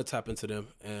I'd want to tap into them,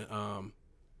 and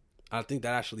I think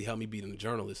that actually helped me be a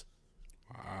journalist.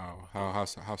 Wow. How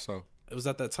so? It was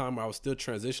at that time where I was still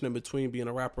transitioning between being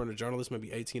a rapper and a journalist,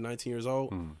 maybe 18, 19 years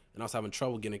old, and I was having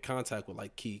trouble getting in contact with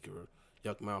like Keek or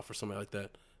Yuck Mouth or something like that.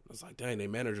 I was like, dang, they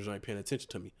managers aren't paying attention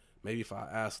to me. Maybe if I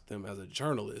asked them as a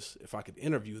journalist, if I could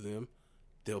interview them,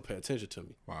 they'll pay attention to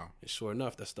me. Wow. And sure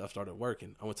enough, that stuff started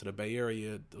working. I went to the Bay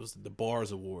Area. It was the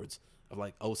Bars Awards of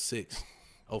like 06,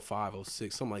 05,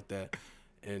 06, something like that.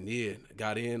 And yeah,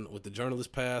 got in with the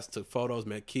journalist pass, took photos,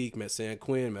 met Keek, met San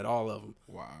Quinn, met all of them.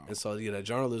 Wow. And so yeah, that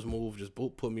journalist move just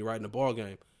put me right in the ball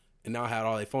game. And now I had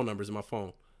all their phone numbers in my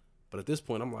phone. But at this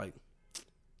point, I'm like,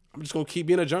 I'm just going to keep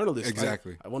being a journalist.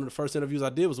 Exactly. Like, one of the first interviews I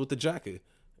did was with the Jacket,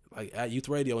 like at Youth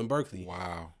Radio in Berkeley.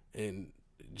 Wow. And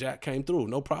Jack came through,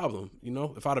 no problem. You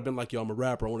know, if I'd have been like, yo, I'm a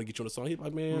rapper, I want to get you on the song, he'd be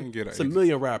like, man, it's a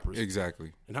million rappers.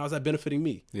 Exactly. And how's that benefiting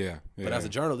me? Yeah. But as a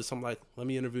journalist, I'm like, let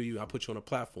me interview you. I put you on a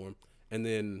platform. And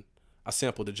then I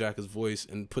sampled the Jacka's voice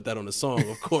and put that on the song,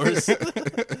 of course.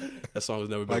 That song has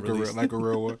never been released. Like a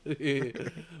real one. Yeah.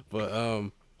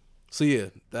 But, so yeah,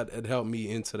 it helped me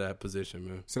into that position,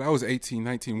 man. So that was 18,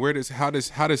 19. How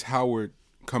does Howard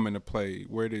come into play?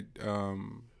 Where did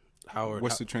Howard?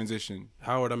 What's the transition?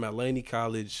 Howard, I'm at Laney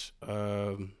College.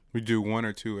 We do 1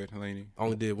 or 2 at Laney.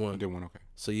 Only did 1. Did 1, okay.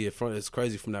 So yeah, it's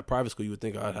crazy. From that private school, you would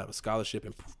think I'd have a scholarship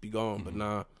and be gone, but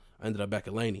nah, I ended up back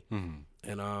at Laney.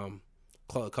 And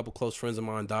a couple close friends of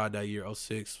mine died that year.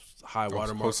 06, high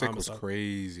watermark. 06 was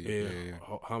crazy. Yeah.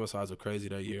 Homicides were crazy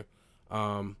that year.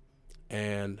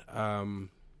 And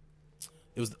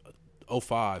it was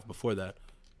 05 before that.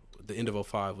 The end of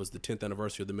 05 was the 10th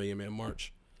anniversary of the Million Man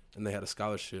March. And they had a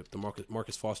scholarship. The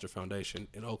Marcus Foster Foundation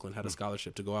in Oakland had a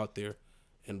scholarship to go out there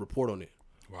and report on it.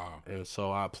 Wow. And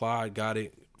so I applied, got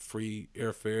it, free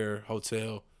airfare,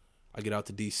 hotel. I get out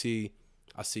to D.C.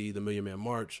 I see the Million Man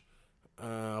March.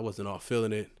 I wasn't all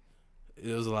feeling it.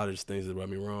 There was a lot of just things that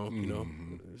rubbed me wrong, you know.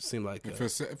 It seemed like... It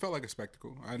felt like a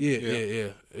spectacle.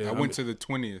 Yeah. I went to the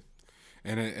 20th.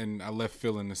 And I left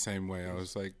feeling the same way. I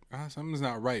was like, something's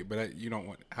not right. But you don't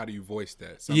want. How do you voice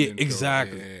that? Yeah,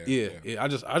 exactly. Yeah. I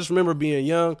just remember being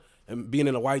young and being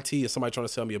in a white tee and somebody trying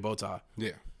to sell me a bow tie.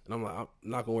 Yeah. And I'm like, I'm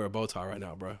not gonna wear a bow tie right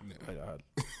now, bro. Yeah.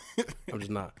 Like, I'm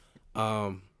just not.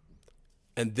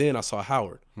 And then I saw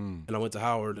Howard, and I went to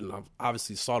Howard, and I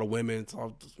obviously saw the women.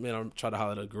 So I tried to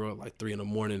holler at a girl at like 3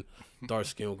 a.m, dark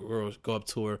skinned girl. Go up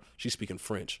to her. She's speaking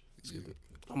French.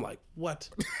 I'm like, what?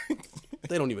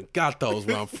 They don't even got those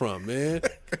where I'm from, man.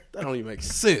 That don't even make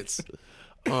sense.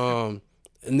 And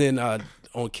then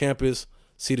on campus,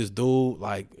 see this dude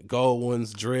like gold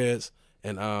ones, dreads,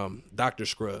 and Dr.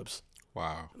 Scrubs.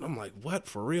 Wow. And I'm like, what,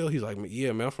 for real? He's like,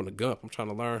 yeah, man, I'm from the Gump. I'm trying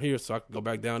to learn here so I can go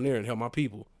back down there and help my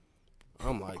people.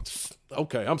 I'm like,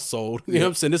 okay, I'm sold. You know what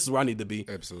I'm saying? This is where I need to be.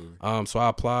 Absolutely. So I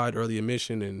applied early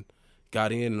admission and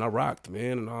got in, and I rocked,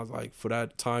 man. And I was like, for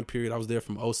that time period, I was there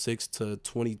from 06 to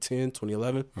 2010,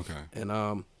 2011. Okay.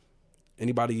 And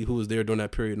anybody who was there during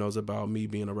that period knows about me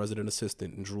being a resident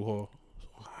assistant in Drew Hall.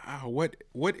 Wow.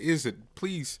 What is it?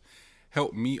 Please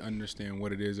help me understand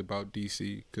what it is about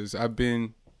DC, because I've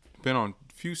been on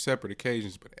a few separate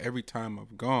occasions, but every time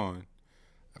I've gone,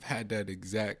 I've had that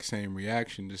exact same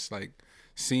reaction, just like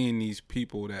seeing these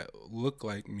people that look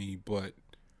like me, but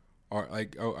are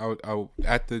like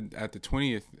at the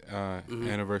 20th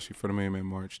anniversary for the Million Man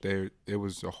March. There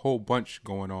was a whole bunch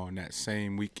going on that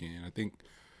same weekend. I think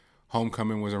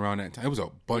homecoming was around that time. It was a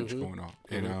bunch going on,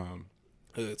 and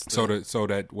so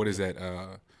that what is that?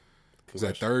 Is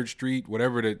that 3rd Street?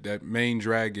 Whatever that main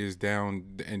drag is down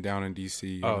in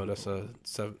DC. Oh, that's a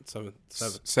 7th.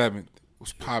 7th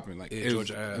was popping. Like yeah,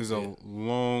 it was a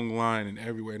long line and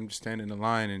everywhere. I'm just standing in the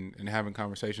line and having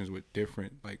conversations with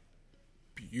different like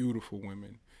beautiful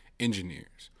women,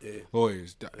 engineers,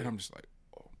 lawyers, and I'm just like,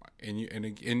 oh my.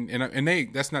 And they.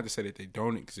 That's not to say that they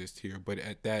don't exist here, but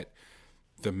at that,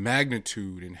 the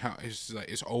magnitude and how it's like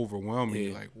it's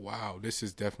overwhelming. Yeah. Like, wow, this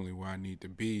is definitely where I need to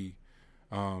be.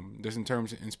 Just in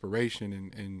terms of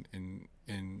inspiration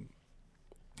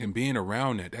and being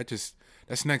around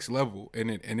that's next level, and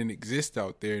it exists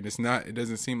out there, and it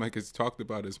doesn't seem like it's talked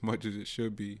about as much as it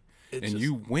should be.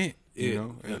 You went, you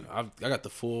know. And I got the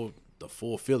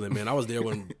full feeling, man. I was there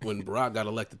when Barack got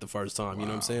elected the first time. You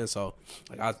know what I'm saying? So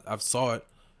like I saw it,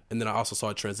 and then I also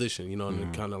saw it transition. You know,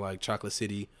 and kind of like Chocolate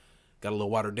City got a little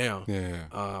watered down.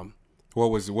 Yeah.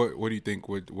 What do you think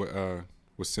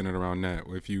was centered around that?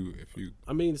 If you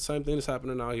I mean, the same thing that's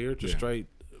happening out here, just straight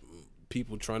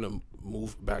people trying to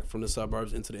move back from the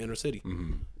suburbs into the inner city.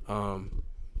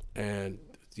 And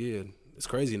yeah, it's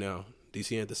crazy now.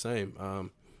 DC ain't the same.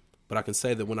 But I can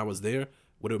say that when I was there,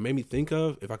 what it made me think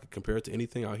of, if I could compare it to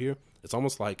anything out here, it's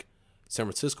almost like San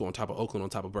Francisco on top of Oakland on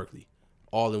top of Berkeley,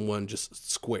 all in one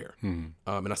just square. And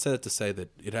I said it to say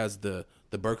that it has the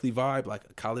Berkeley vibe, like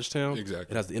a college town.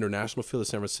 Exactly. It has the international feel of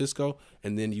San Francisco,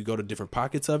 and then you go to different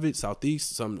pockets of it,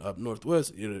 southeast, some up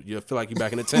northwest. You feel like you're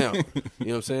back in the town. You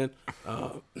know what I'm saying?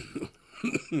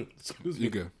 Excuse me. You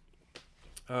good?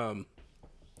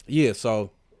 Yeah.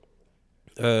 So,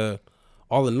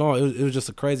 all in all, it was just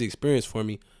a crazy experience for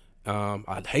me.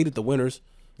 I hated the winters.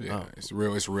 Yeah, it's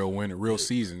real winter, real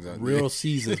seasons. Real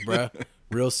seasons, bruh.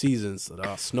 Real seasons.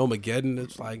 Snowmageddon.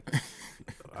 It's like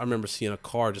I remember seeing a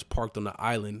car just parked on the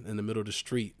island in the middle of the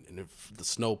street, and the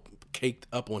snow caked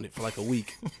up on it for like a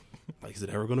week. Like, is it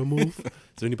ever gonna move? Is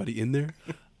there anybody in there?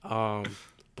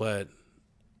 But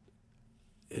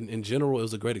in general, it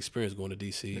was a great experience going to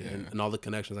DC and all the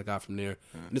connections I got from there.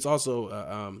 And it's also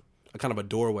a kind of a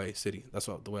doorway city. That's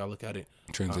the way I look at it.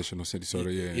 Transitional city, sort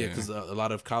of. Yeah. Because a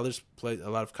lot of colleges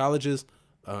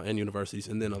and universities,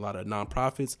 and then a lot of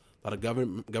nonprofits, a lot of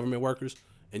government workers,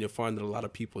 and you'll find that a lot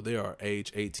of people there are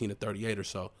age 18 to 38 or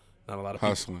so. Not a lot of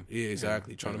hustling. People,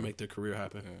 exactly, trying to make their career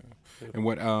happen. Yeah. And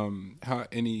what how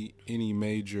any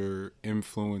major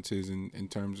influences in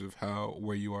terms of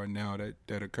where you are now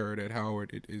that occurred at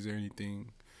Howard? Is there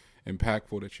anything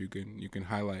impactful that you can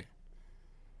highlight?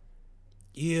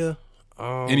 Yeah.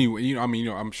 Anyway,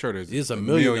 I'm sure there's a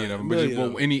million of them.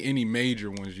 But any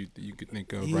major ones you could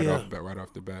think of right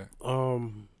off the bat?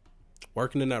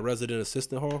 Working in that resident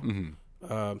assistant hall.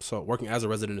 So working as a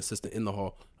resident assistant in the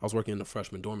hall, I was working in the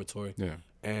freshman dormitory. Yeah.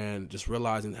 And just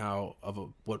realizing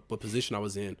what position I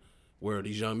was in, where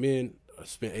these young men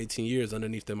spent 18 years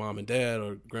underneath their mom and dad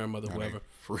or grandmother, whoever.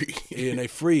 Free. And they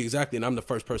free, exactly. And I'm the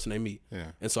first person they meet.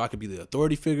 Yeah. And so I could be the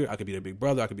authority figure, I could be their big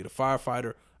brother, I could be the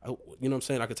firefighter. You know what I'm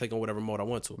saying? I could take on whatever mode I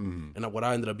want to. And what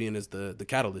I ended up being is the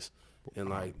catalyst. And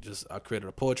like I created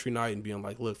a poetry night and being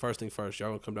like, look, first thing first, y'all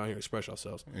gonna come down here and express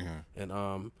yourselves. Yeah.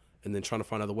 And then trying to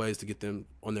find other ways to get them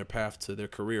on their path to their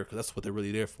career, because that's what they're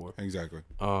really there for. Exactly.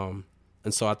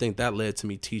 And so I think that led to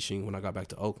me teaching when I got back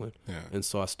to Oakland. Yeah. And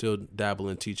so I still dabble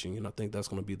in teaching, and I think that's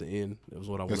going to be the end. It was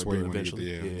what I want to do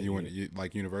eventually. You want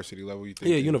like university level? You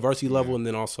think? Yeah, university level, and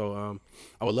then also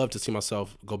I would love to see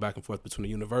myself go back and forth between a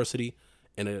university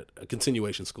and a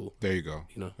continuation school. There you go.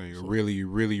 There you go.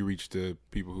 Really reach the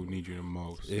people who need you the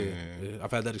most. Yeah.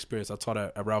 I've had that experience. I taught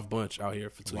at Ralph Bunch out here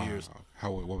for 2 years.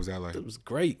 What was that like? It was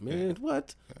great, man. Yeah.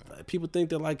 What? People think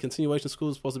that like continuation school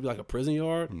is supposed to be like a prison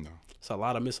yard. No. It's a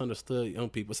lot of misunderstood young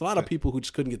people. It's a lot of people who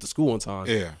just couldn't get to school on time.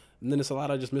 Yeah. And then it's a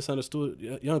lot of just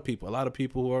misunderstood young people. A lot of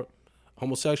people who are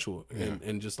homosexual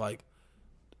and just like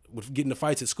would get into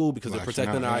fights at school because they're Lashing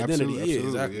protecting out. their identity. Absolutely, Yeah,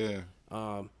 exactly.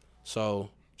 yeah. So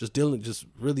just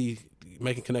really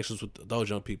making connections with those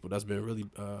young people, that's been really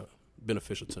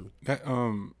beneficial to me. That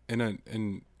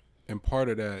and part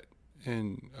of that,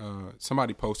 and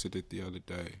somebody posted it the other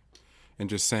day, and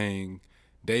just saying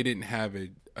they didn't have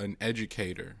an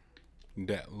educator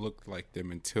that looked like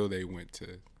them until they went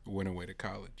away to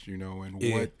college, you know, and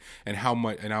what and how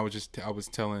much. And I was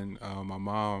telling my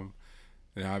mom,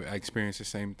 and I experienced the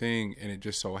same thing, and it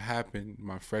just so happened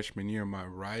my freshman year, my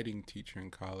writing teacher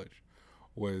in college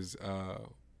was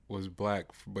black,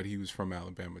 but he was from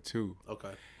Alabama too.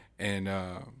 Okay. And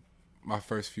my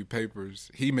first few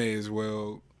papers, he may as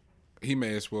well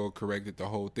corrected the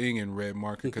whole thing in red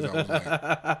marker because I was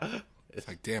like, it's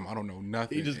like, damn, I don't know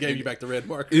nothing. He just gave you back the red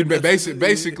marker.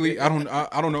 Basically, I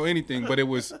don't know anything, but it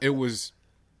was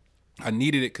I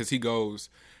needed it because he goes.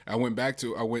 I went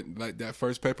like that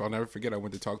first paper. I'll never forget. I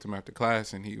went to talk to him after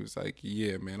class, and he was like,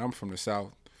 "Yeah, man, I'm from the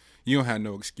South. You don't have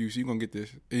no excuse. You gonna get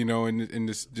this, you know." And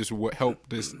this just what helped.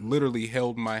 This literally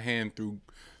held my hand through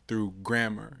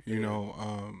grammar, you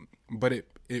know. But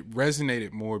it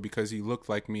resonated more because he looked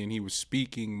like me and he was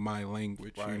speaking my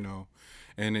language, you know.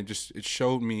 And it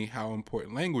showed me how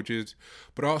important language is,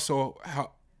 but also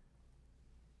how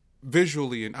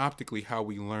visually and optically how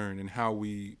we learn and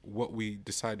what we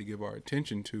decide to give our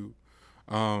attention to.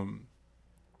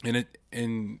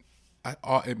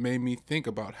 It made me think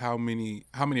about how many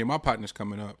of my partners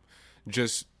coming up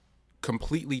just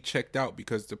completely checked out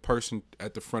because the person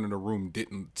at the front of the room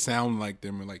didn't sound like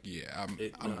them and like,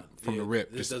 I'm from the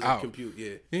rip, just out.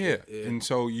 Compute, yeah. And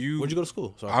so where'd you go to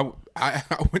school? Sorry. I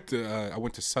went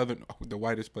to Southern, the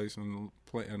whitest place in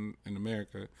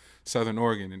America, Southern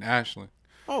Oregon in Ashland.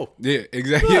 Oh, yeah,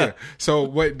 exactly. Yeah. So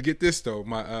get this though,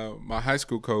 my high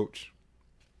school coach,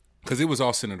 because it was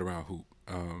all centered around hoop.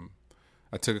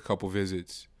 I took a couple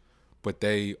visits, but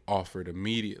they offered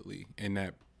immediately, and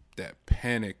that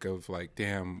panic of like,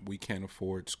 damn, we can't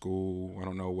afford school. I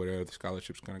don't know what other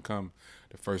scholarship's gonna come.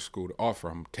 The first school to offer,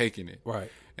 I'm taking it.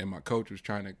 Right. And my coach was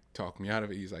trying to talk me out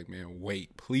of it. He's like, man,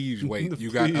 wait, please wait.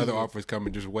 You got other offers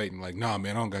coming, just wait. And like, nah,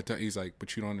 man, I don't got time. He's like,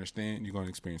 but you don't understand. You're gonna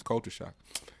experience culture shock.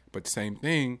 But the same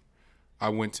thing, I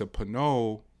went to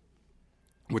Pinole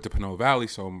with the Pinole Valley,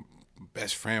 so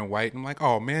best friend white. I'm like,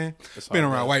 oh man, been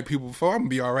around white people before. I'm gonna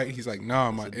be all right. He's like, nah,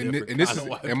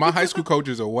 and my high school coach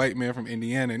is a white man from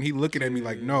Indiana, and he looking at me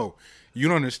like, no, you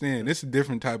don't understand. This is a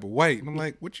different type of white. And I'm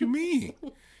like, what you mean?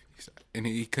 And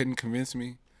he couldn't convince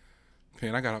me.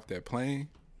 Man, I got off that plane.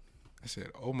 I said,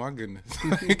 oh my goodness,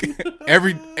 like,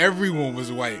 everyone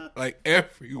was white, like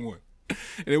everyone.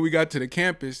 And then we got to the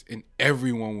campus, and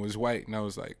everyone was white, and I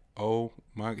was like, oh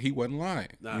my, he wasn't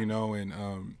lying, you know. And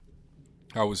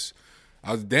I was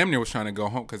damn near trying to go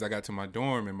home because I got to my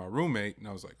dorm and my roommate, and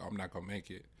I was like, oh, I'm not gonna make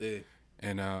it. Yeah.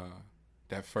 And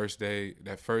that first day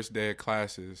of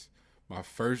classes, my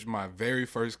very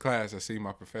first class, I see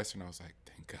my professor, and I was like,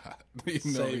 thank God,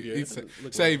 you know, he's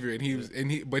Savior.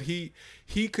 And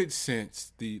he could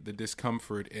sense the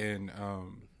discomfort and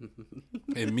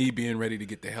me being ready to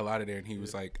get the hell out of there. And he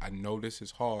was like, I know this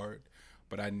is hard,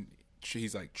 but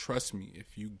he's like, trust me,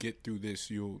 if you get through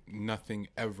this, nothing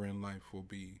ever in life will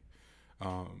be,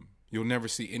 you'll never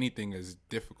see anything as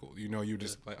difficult. You know, you're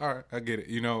just like, all right, I get it,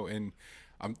 you know. And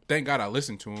thank God I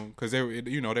listened to him, because there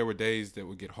were days that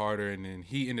would get harder, and then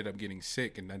he ended up getting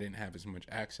sick, and I didn't have as much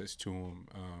access to him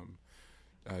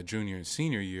junior and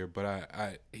senior year.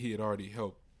 But he had already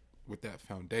helped with that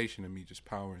foundation of me just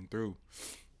powering through.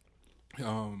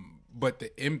 But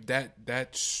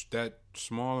that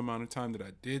small amount of time that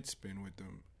I did spend with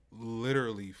them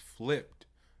literally flipped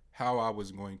how I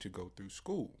was going to go through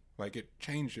school. Like, it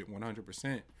changed it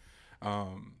 100%.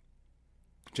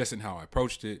 Just in how I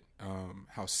approached it,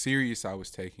 how serious I was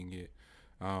taking it,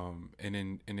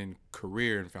 and then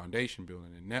career and foundation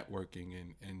building and networking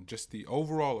and just the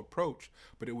overall approach.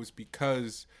 But it was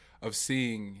because of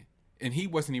seeing. And he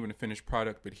wasn't even a finished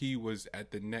product, but he was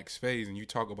at the next phase. And you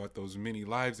talk about those many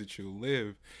lives that you'll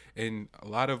live. And a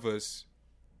lot of us,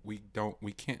 we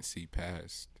can't see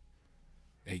past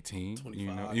 18,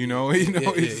 25,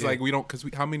 it's like we don't, because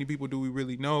how many people do we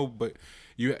really know? But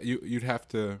you'd have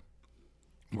to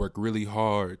work really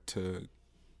hard to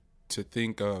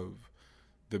think of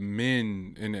the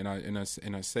men,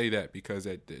 and I say that because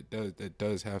that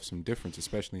does have some difference,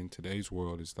 especially in today's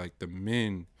world. It's like the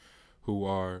men who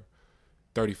are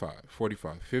 35,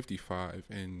 45, 55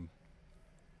 and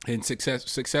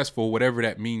successful, whatever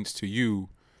that means to you,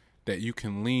 that you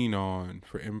can lean on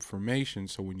for information.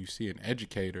 So when you see an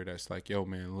educator that's like, yo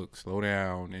man, look, slow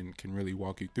down, and can really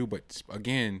walk you through. But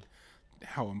again,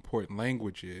 how important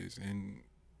language is, and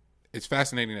it's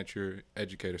fascinating that you're an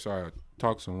educator. Sorry I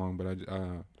talked so long, but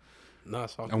No,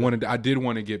 it's all I good. did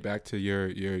want to get back to your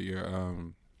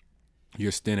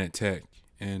stint at Tech,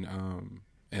 and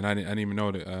I didn't even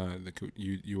know that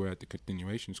you were at the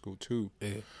continuation school too.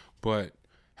 Yeah. But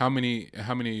how many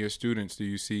of your students do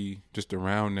you see just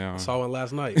around now? I saw one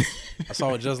last night. I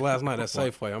saw it just last night at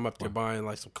Safeway. I'm up there buying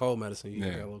like some cold medicine. You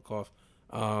got a little cough.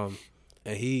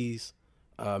 And he's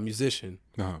a musician,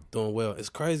 doing well. It's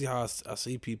crazy how I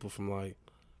see people from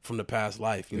the past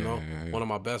life, you know? Yeah. One of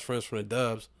my best friends from the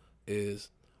Dubs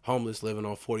is homeless, living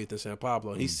on 40th and San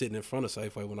Pablo. And he's sitting in front of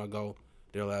Safeway when I go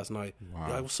there last night. Wow.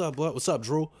 He's like, what's up, bud? What's up,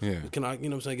 Drew? Yeah. Can I,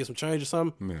 get some change or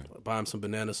something? Yeah. Buy him some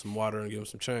bananas, some water, and give him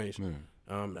some change. Yeah.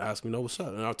 Ask him, what's up?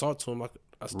 And I talked to him like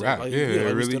I still Right. like,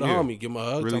 Really, still a homie. Give him a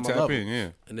hug, really tell him I tap love in, him. yeah.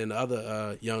 And then the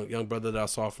other young brother that I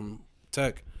saw from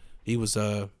Tech, he was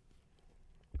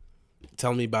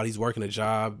telling me about he's working a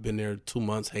job, been there 2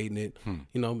 months, hating it, and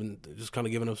just kind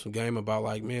of giving him some game about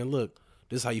like, man, look,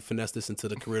 this is how you finesse this into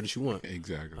the career that you want.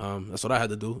 Exactly. That's what I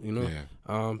had to do, Yeah.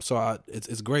 So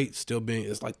it's great still being.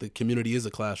 It's like the community is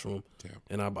a classroom,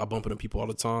 and I bump into people all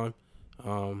the time,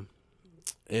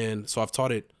 and so I've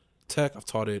taught at Tech, I've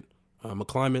taught at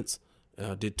McClymonds,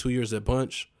 did 2 years at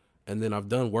Bunch. And then I've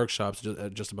done workshops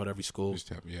at just about every school.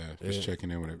 Just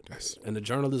checking in with it. And the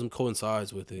journalism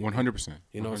coincides with it.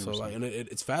 100%. So like, and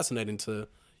it's fascinating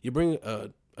you bring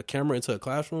a camera into a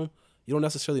classroom. You don't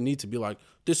necessarily need to be like,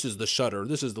 this is the shutter,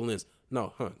 this is the lens.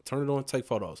 No, turn it on, take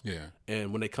photos. Yeah.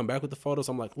 And when they come back with the photos,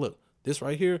 I'm like, look, this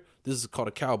right here, this is called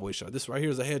a cowboy shot. This right here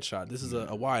is a headshot. This is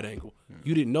a wide angle. Yeah.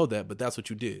 You didn't know that, but that's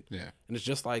what you did. Yeah. And it's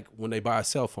just like when they buy a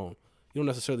cell phone. You don't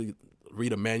necessarily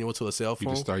read a manual to a cell phone.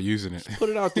 You just start using it. Just put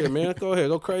it out there, man. Go ahead,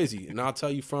 go crazy. And I'll tell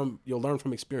you you'll learn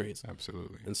from experience.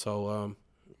 Absolutely. And so,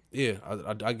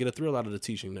 I get a thrill out of the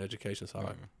teaching, the education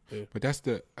side. Yeah. But that's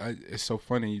it's so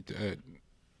funny,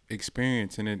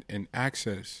 experience and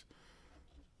access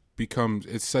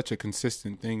it's such a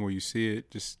consistent thing where you see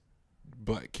it, just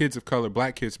kids of color,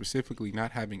 black kids specifically,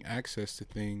 not having access to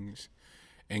things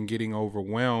and getting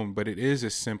overwhelmed. But it is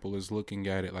as simple as looking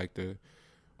at it like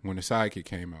when the Sidekick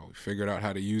came out, we figured out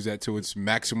how to use that to its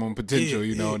maximum potential,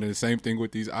 and then the same thing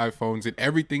with these iPhones and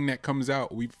everything that comes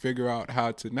out, we figure out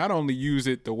how to not only use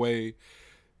it the way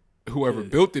whoever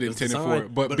built it intended for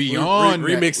it, but beyond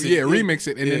remix it. Remix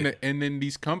it. And then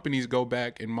these companies go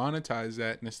back and monetize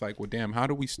that, and it's like, well, damn, how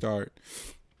do we start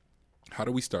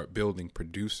building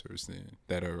producers then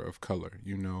that are of color,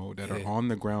 that are on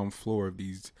the ground floor of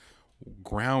these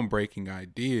groundbreaking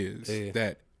ideas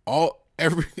that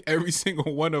every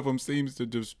single one of them seems to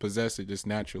just possess it just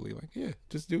naturally. Like,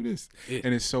 just do this.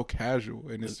 And it's so casual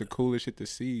and it's the coolest shit to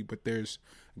see. But there's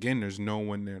no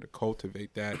one there to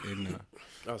cultivate that and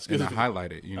to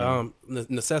highlight it,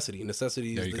 Necessity.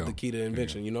 Necessity is the key to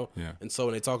invention, Yeah. And so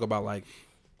when they talk about like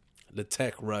the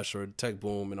tech rush or tech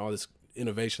boom and all this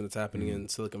innovation that's happening in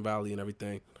Silicon Valley and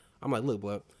everything, I'm like, look,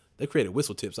 blood, they created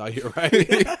whistle tips out here,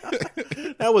 right?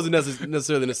 That wasn't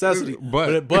necessarily a necessity,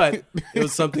 but it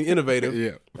was something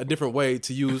innovative, a different way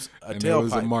to use a tailpipe. There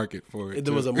was a market for it.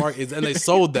 There was a market, and they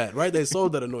sold that, right? They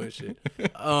sold that annoying shit.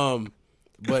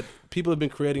 But people have been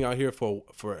creating out here for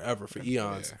forever, for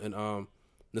eons, and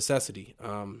necessity.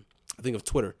 I think of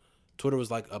Twitter. Twitter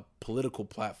was like a political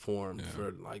platform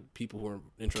for like people who are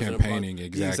interested campaigning. in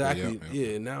Exactly.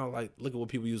 Yeah. And now, like, look at what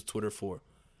people use Twitter for.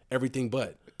 Everything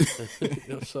but. That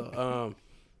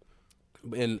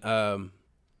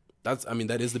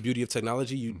is the beauty of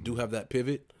technology. You do have that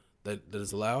pivot that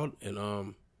is allowed,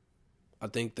 and I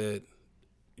think that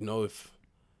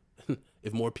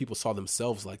if more people saw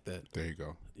themselves like that, there you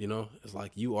go. It's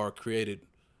like you are created,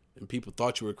 and people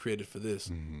thought you were created for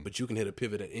this, but you can hit a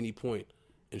pivot at any point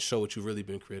and show what you've really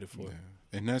been created for. Yeah.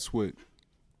 And that's what,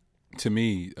 to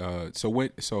me.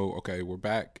 Okay, we're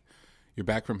back. You're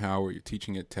back from Howard. You're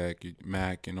teaching at Tech,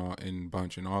 Mac, and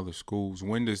Bunch, and all the schools.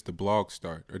 When does the blog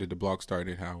start, or did the blog start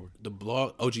at Howard? The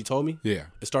blog, OG told me. Yeah,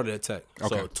 it started at Tech.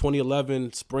 Okay. So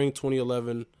 2011, spring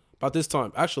 2011, about this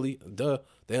time. Actually, the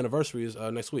anniversary is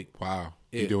next week. Wow.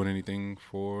 You doing anything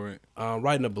for it?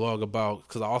 Writing a blog about,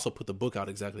 because I also put the book out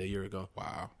exactly a year ago.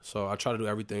 Wow. So I try to do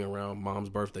everything around Mom's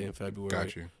birthday in February.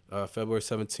 Got you. February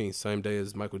 17th, same day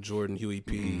as Michael Jordan, Huey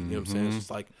P. You know what I'm saying? It's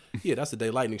just like, that's the day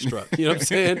lightning struck. You know what I'm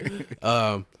saying?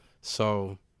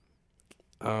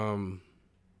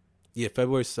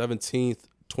 February 17th,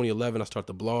 2011, I start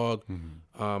the blog.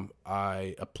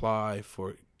 I apply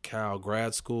for Cal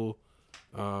grad school.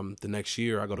 The next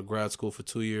year, I go to grad school for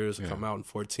 2 years. I come out in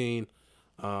 14.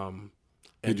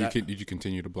 And did you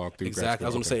continue to blog through? Exactly. I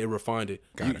was going to say it refined it.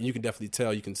 You can definitely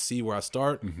tell. You can see where I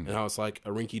start and how it's like a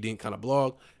rinky-dink kind of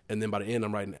blog. And then by the end,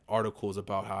 I'm writing articles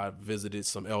about how I visited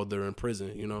some elder in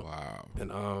prison, you know? Wow.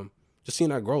 And just seeing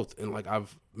that growth. And, like,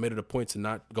 I've made it a point to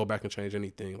not go back and change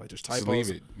anything. Like, there's typos. Just leave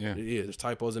it. Yeah. Yeah, there's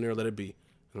typos in there. Let it be.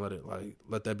 And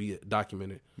let that be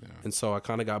documented. Yeah. And so I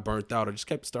kind of got burnt out. I just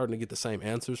kept starting to get the same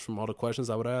answers from all the questions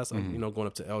I would ask. You know, going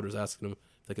up to elders, asking them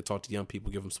if they could talk to young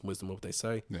people, give them some wisdom of what they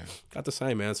say. Yeah. Got the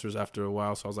same answers after a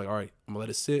while. So I was like, all right, I'm going to let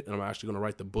it sit, and I'm actually going to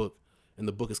write the book. And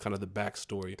the book is kind of the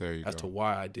backstory to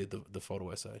why I did the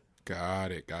photo essay.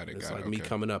 Got it. It's like me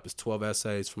coming up. It's 12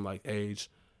 essays from like age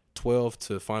 12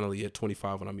 to finally at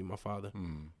 25 when I meet my father.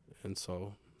 And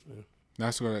so... Yeah.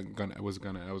 That's what that was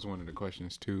one of the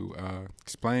questions too.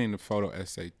 Explain the photo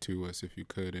essay to us, if you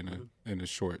could, in a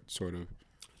short sort of.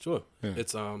 Sure. Yeah.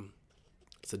 It's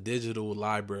a digital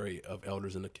library of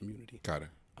elders in the community. Got it.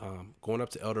 Going up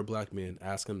to elder black men,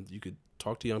 ask them, you could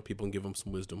talk to young people and give them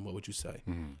some wisdom. What would you say?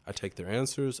 I take their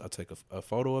answers. I take a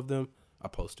photo of them. I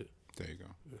post it. There you go.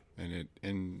 Yeah.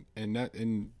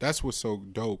 And that's what's so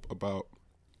dope about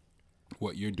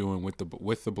what you're doing with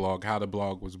the blog, how the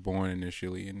blog was born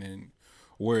initially, and then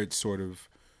where it's sort of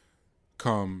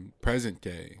come present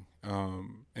day,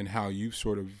 and how I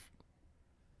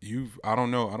don't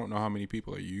know how many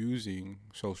people are using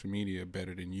social media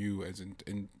better than you as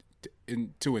in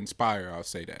to inspire. I'll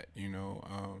say that, you know,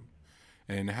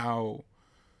 and how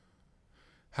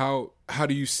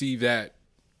do you see that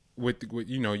with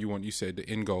you know, you said the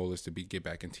end goal is to get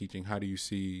back in teaching. How do you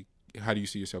see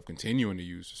yourself continuing to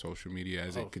use social media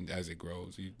as it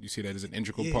grows? You see that as an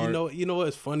integral part? You know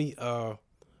what's funny?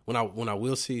 When I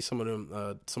will see some of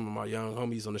my young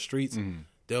homies on the streets,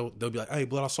 they'll be like, "Hey,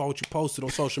 blood, I saw what you posted on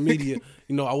social media.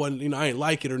 You know, I ain't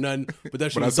like it or nothing, but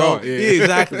that shit was dope." Yeah,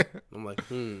 exactly. I'm like,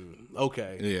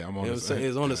 okay. Yeah, I'm on. It's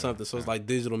onto something. So it's like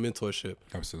digital mentorship.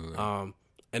 Absolutely.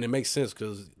 And it makes sense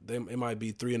because it might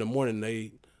be 3 a.m.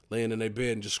 They laying in their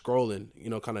bed and just scrolling, you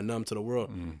know, kind of numb to the world,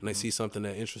 and they see something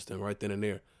that interests them right then and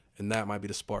there, and that might be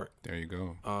the spark. There you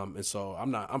go. And so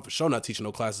I'm for sure not teaching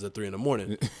no classes at 3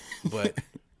 a.m, but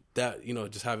that, you know,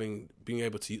 just being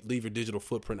able to leave your digital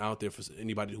footprint out there for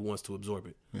anybody who wants to absorb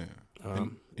it. Yeah,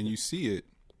 and you see it.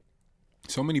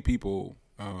 So many people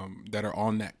that are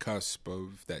on that cusp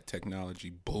of that technology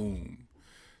boom.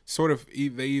 Sort of,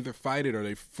 they either fight it or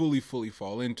they fully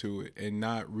fall into it and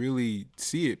not really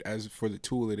see it as for the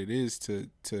tool that it is to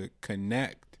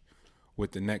connect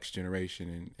with the next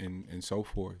generation and so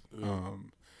forth.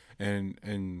 And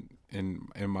in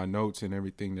my notes and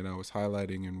everything that I was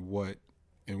highlighting and what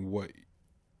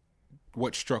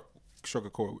struck a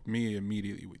chord with me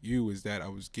immediately with you is that I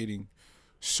was getting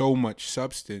so much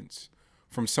substance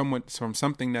from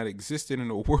something that existed in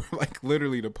the world, like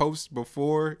literally the post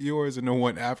before yours and the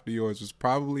one after yours was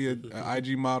probably a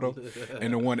IG model,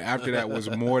 and the one after that was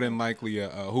more than likely a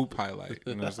hoop highlight.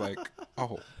 And I was like,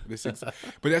 oh,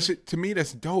 but that shit, to me,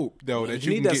 that's dope though. That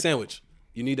you need that sandwich.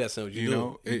 You need that sandwich.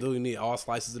 You need all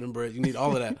slices of them bread. You need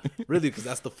all of that, really, because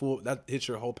that's that hits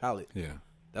your whole palate. Yeah,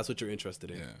 that's what you're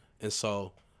interested in. Yeah, and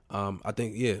so. I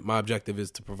think, my objective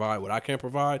is to provide what I can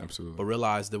provide, absolutely, but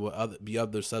realize there will be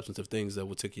other substantive things that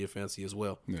will tickle your fancy as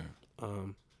well. Yeah.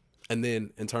 And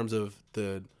then in terms of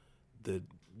the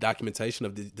documentation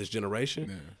of this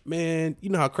generation, man, you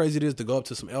know how crazy it is to go up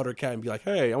to some elder cat and be like,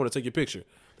 "Hey, I want to take your picture."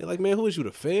 They're like, "Man, who is you,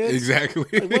 the feds?" Exactly.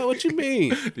 Like, what you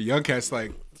mean? The young cat's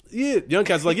like, yeah, young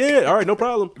cat's like, yeah, all right, no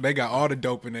problem. They got all the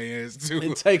dope in their hands too.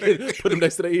 And take it, put them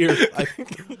next to their ear.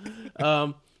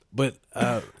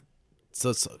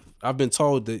 So I've been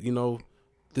told that, you know,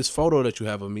 this photo that you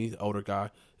have of me, the older guy,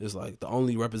 is like the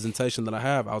only representation that I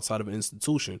have outside of an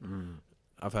institution.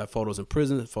 I've had photos in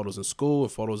prison, photos in school,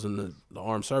 and photos in the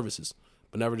armed services,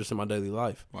 but never just in my daily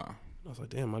life. Wow. I was like,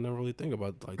 damn, I never really think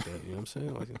about it like that. You know what I'm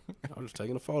saying? Like, I'm just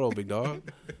taking a photo, big dog.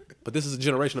 But this is a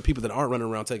generation of people that aren't running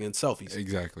around taking selfies.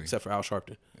 Exactly. Except for Al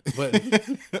Sharpton.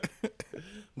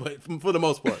 But for the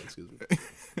most part, excuse me.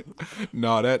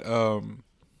 No, that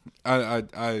I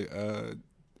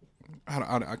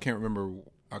can't remember.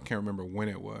 I can't remember when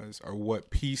it was or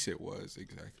what piece it was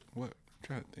exactly. What? I'm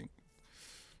trying to think.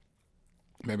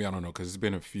 Maybe I don't know because it's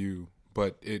been a few,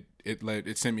 but it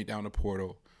sent me down the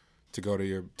portal to go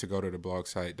to the blog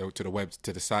site, to the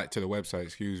website,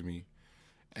 excuse me,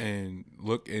 and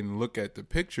look at the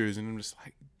pictures, and I'm just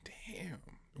like, damn.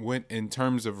 When in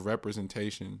terms of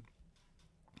representation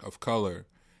of color,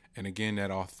 and again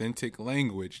that authentic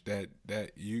language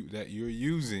that you're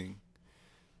using,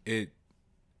 it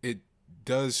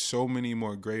does so many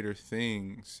more greater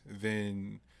things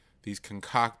than these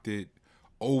concocted,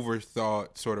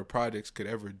 overthought sort of projects could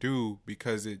ever do,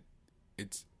 because it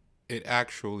it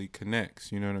actually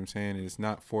connects. You know what I'm saying? It's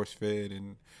not force fed,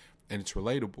 and it's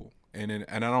relatable. And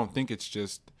I don't think it's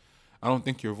just. I don't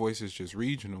think your voice is just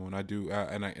regional, and I do.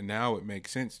 And now it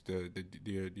makes sense.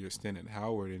 Your stint at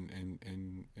Howard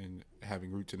and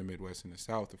having roots in the Midwest and the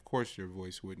South. Of course, your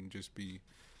voice wouldn't just be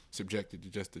subjected to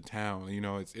just the town. You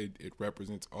know, it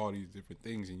represents all these different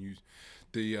things. And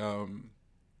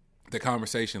the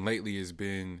conversation lately has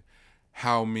been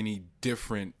how many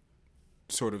different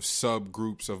sort of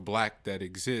subgroups of black that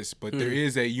exist, but there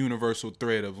is a universal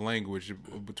thread of language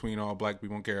between all black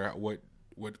people. Don't care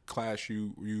what class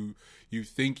you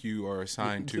think you are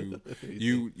assigned to.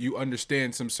 you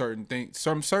understand some certain things.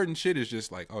 Some certain shit is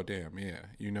just like, oh damn, yeah,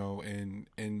 you know. And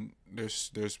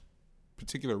there's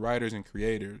particular writers and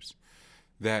creators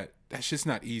that's just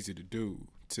not easy to do.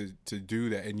 To do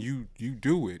that, and you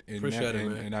do it. And appreciate it,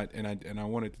 man. And I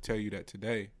wanted to tell you that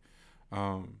today.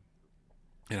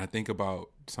 And I think about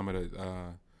some of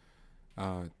the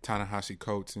Ta-Nehisi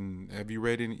Coates, and have you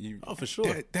read any? Oh, for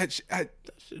sure. That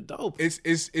shit dope.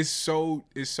 It's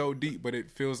so deep, but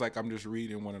it feels like I'm just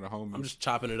reading one of the homies. I'm just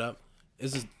chopping it up.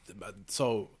 It's just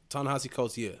so Ta-Nehisi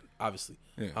Coates, yeah, obviously.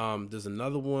 Yeah. There's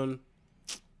another one,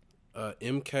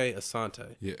 M.K.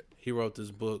 Asante. Yeah. He wrote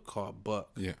this book called Buck.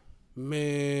 Yeah.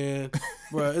 Man,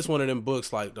 bro, it's one of them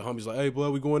books like the homies like, hey,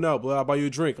 blood, we going out, blood, I'll buy you a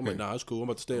drink. I'm like, nah, it's cool. I'm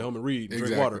about to stay at home and read and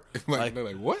drink water. Like, they're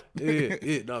like, what? yeah,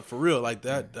 no, for real. Like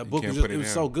that book was it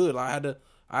was so good. Like,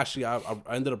 I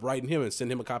ended up writing him and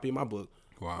sending him a copy of my book.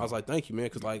 Wow. I was like, thank you, man,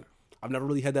 because like I've never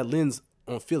really had that lens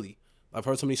on Philly. I've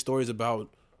heard so many stories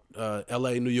about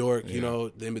L.A., New York. You know,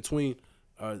 the in between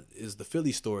is the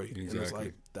Philly story, Exactly. and it's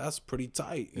like that's pretty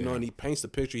tight. You know, and he paints the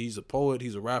picture. He's a poet.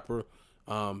 He's a rapper.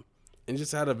 And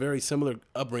just had a very similar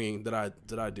upbringing that I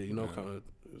did, you know, kind of.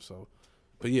 So,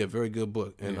 but yeah, very good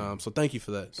book, and so thank you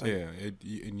for that.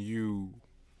 And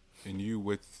you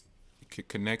with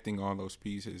connecting all those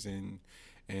pieces,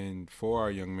 and for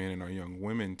our young men and our young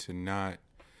women to not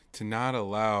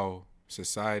allow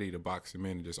society to box them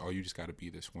in and just, oh, you just got to be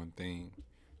this one thing.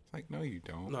 It's like, no, you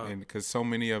don't, and because so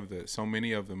many of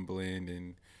them blend,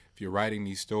 and if you're writing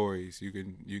these stories, you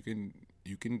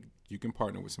can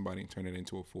partner with somebody and turn it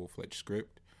into a full-fledged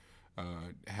script.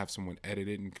 Have someone edit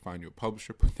it and find you a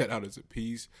publisher, put that out as a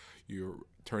piece. You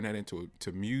turn that into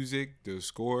music, the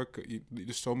score.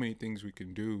 There's so many things we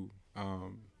can do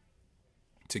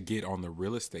to get on the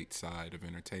real estate side of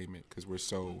entertainment, because we're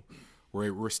still,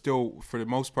 for the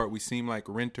most part, we seem like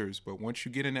renters. But once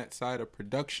you get in that side of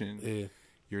production,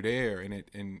 you're there, and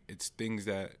it's things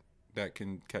that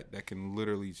can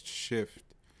literally shift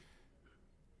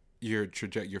your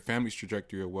family's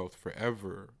trajectory of wealth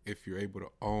forever if you're able to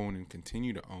own and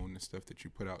continue to own the stuff that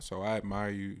you put out. So I admire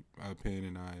you, Penn,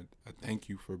 and I thank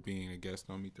you for being a guest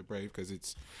on Meet the Brave, because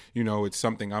it's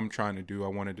something I'm trying to do. I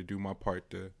wanted to do my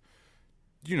part to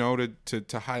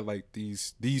highlight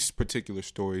these particular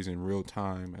stories in real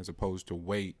time, as opposed to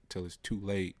wait till it's too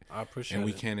late. I appreciate it.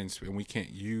 And we can't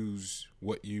use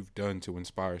what you've done to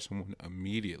inspire someone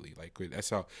immediately. Like,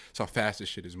 that's how fast this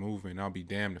shit is moving. I'll be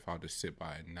damned if I'll just sit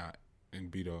by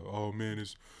and be oh man,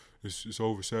 it's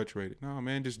oversaturated. No,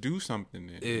 man, just do something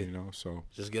then, you know. So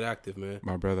just get active, man.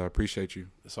 My brother, I appreciate you.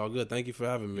 It's all good. Thank you for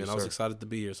having me, man. Yes, I was sir. excited to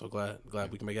be here. So glad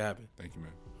we can make it happen. Thank you,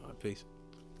 man. All right, peace.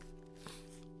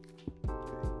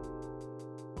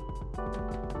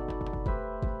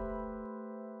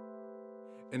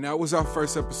 And that was our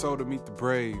first episode of Meet the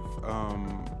Brave.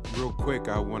 Real quick,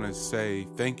 I want to say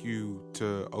thank you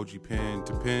to OG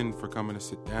Penn, for coming to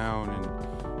sit down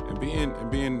and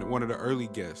being one of the early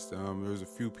guests. There was a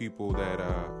few people that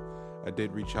I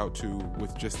did reach out to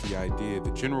with just the idea,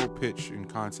 the general pitch and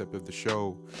concept of the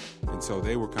show, and so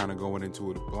they were kind of going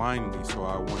into it blindly. So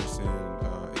I want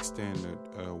to extend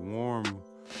a warm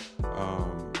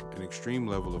an extreme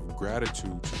level of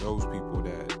gratitude to those people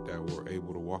that were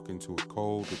able to walk into it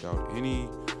cold without any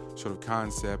sort of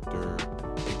concept or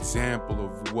example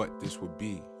of what this would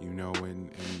be, you know. And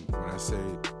when I say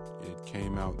it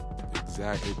came out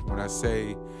exactly, when I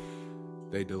say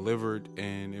they delivered,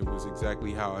 and it was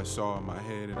exactly how I saw in my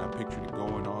head, and I pictured it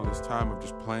going all this time of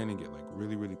just planning it, like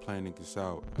really, really planning this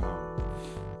out.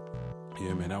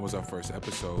 Yeah, man, that was our first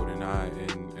episode, and I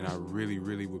really,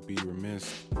 really would be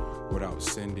remiss without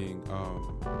sending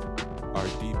our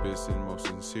deepest and most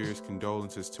sincerest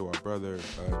condolences to our brother,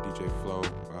 DJ Flo,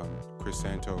 Chris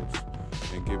Santos,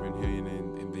 and giving him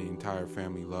and the entire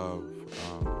family love,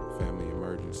 family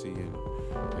emergency, and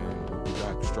we'll be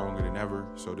back stronger than ever.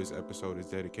 So this episode is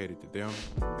dedicated to them,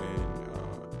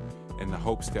 and the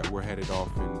hopes that we're headed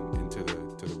off into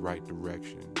the right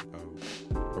direction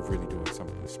of really doing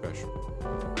something special.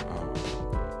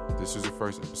 This is the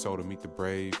first episode of Meet the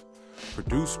Brave.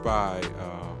 produced by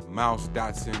Mouse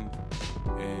Dotson,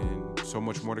 and so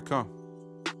much more to come.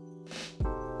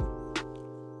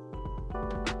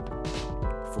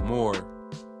 For more,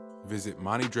 visit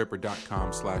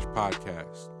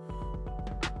MontyDraper.com/podcast.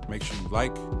 Make sure you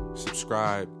like,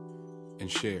 subscribe, and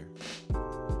share.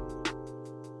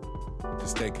 To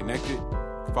stay connected,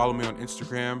 follow me on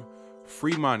Instagram,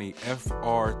 FreeMani,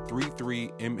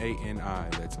 FR33MANI.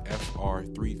 That's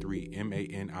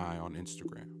FR33MANI on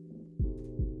Instagram.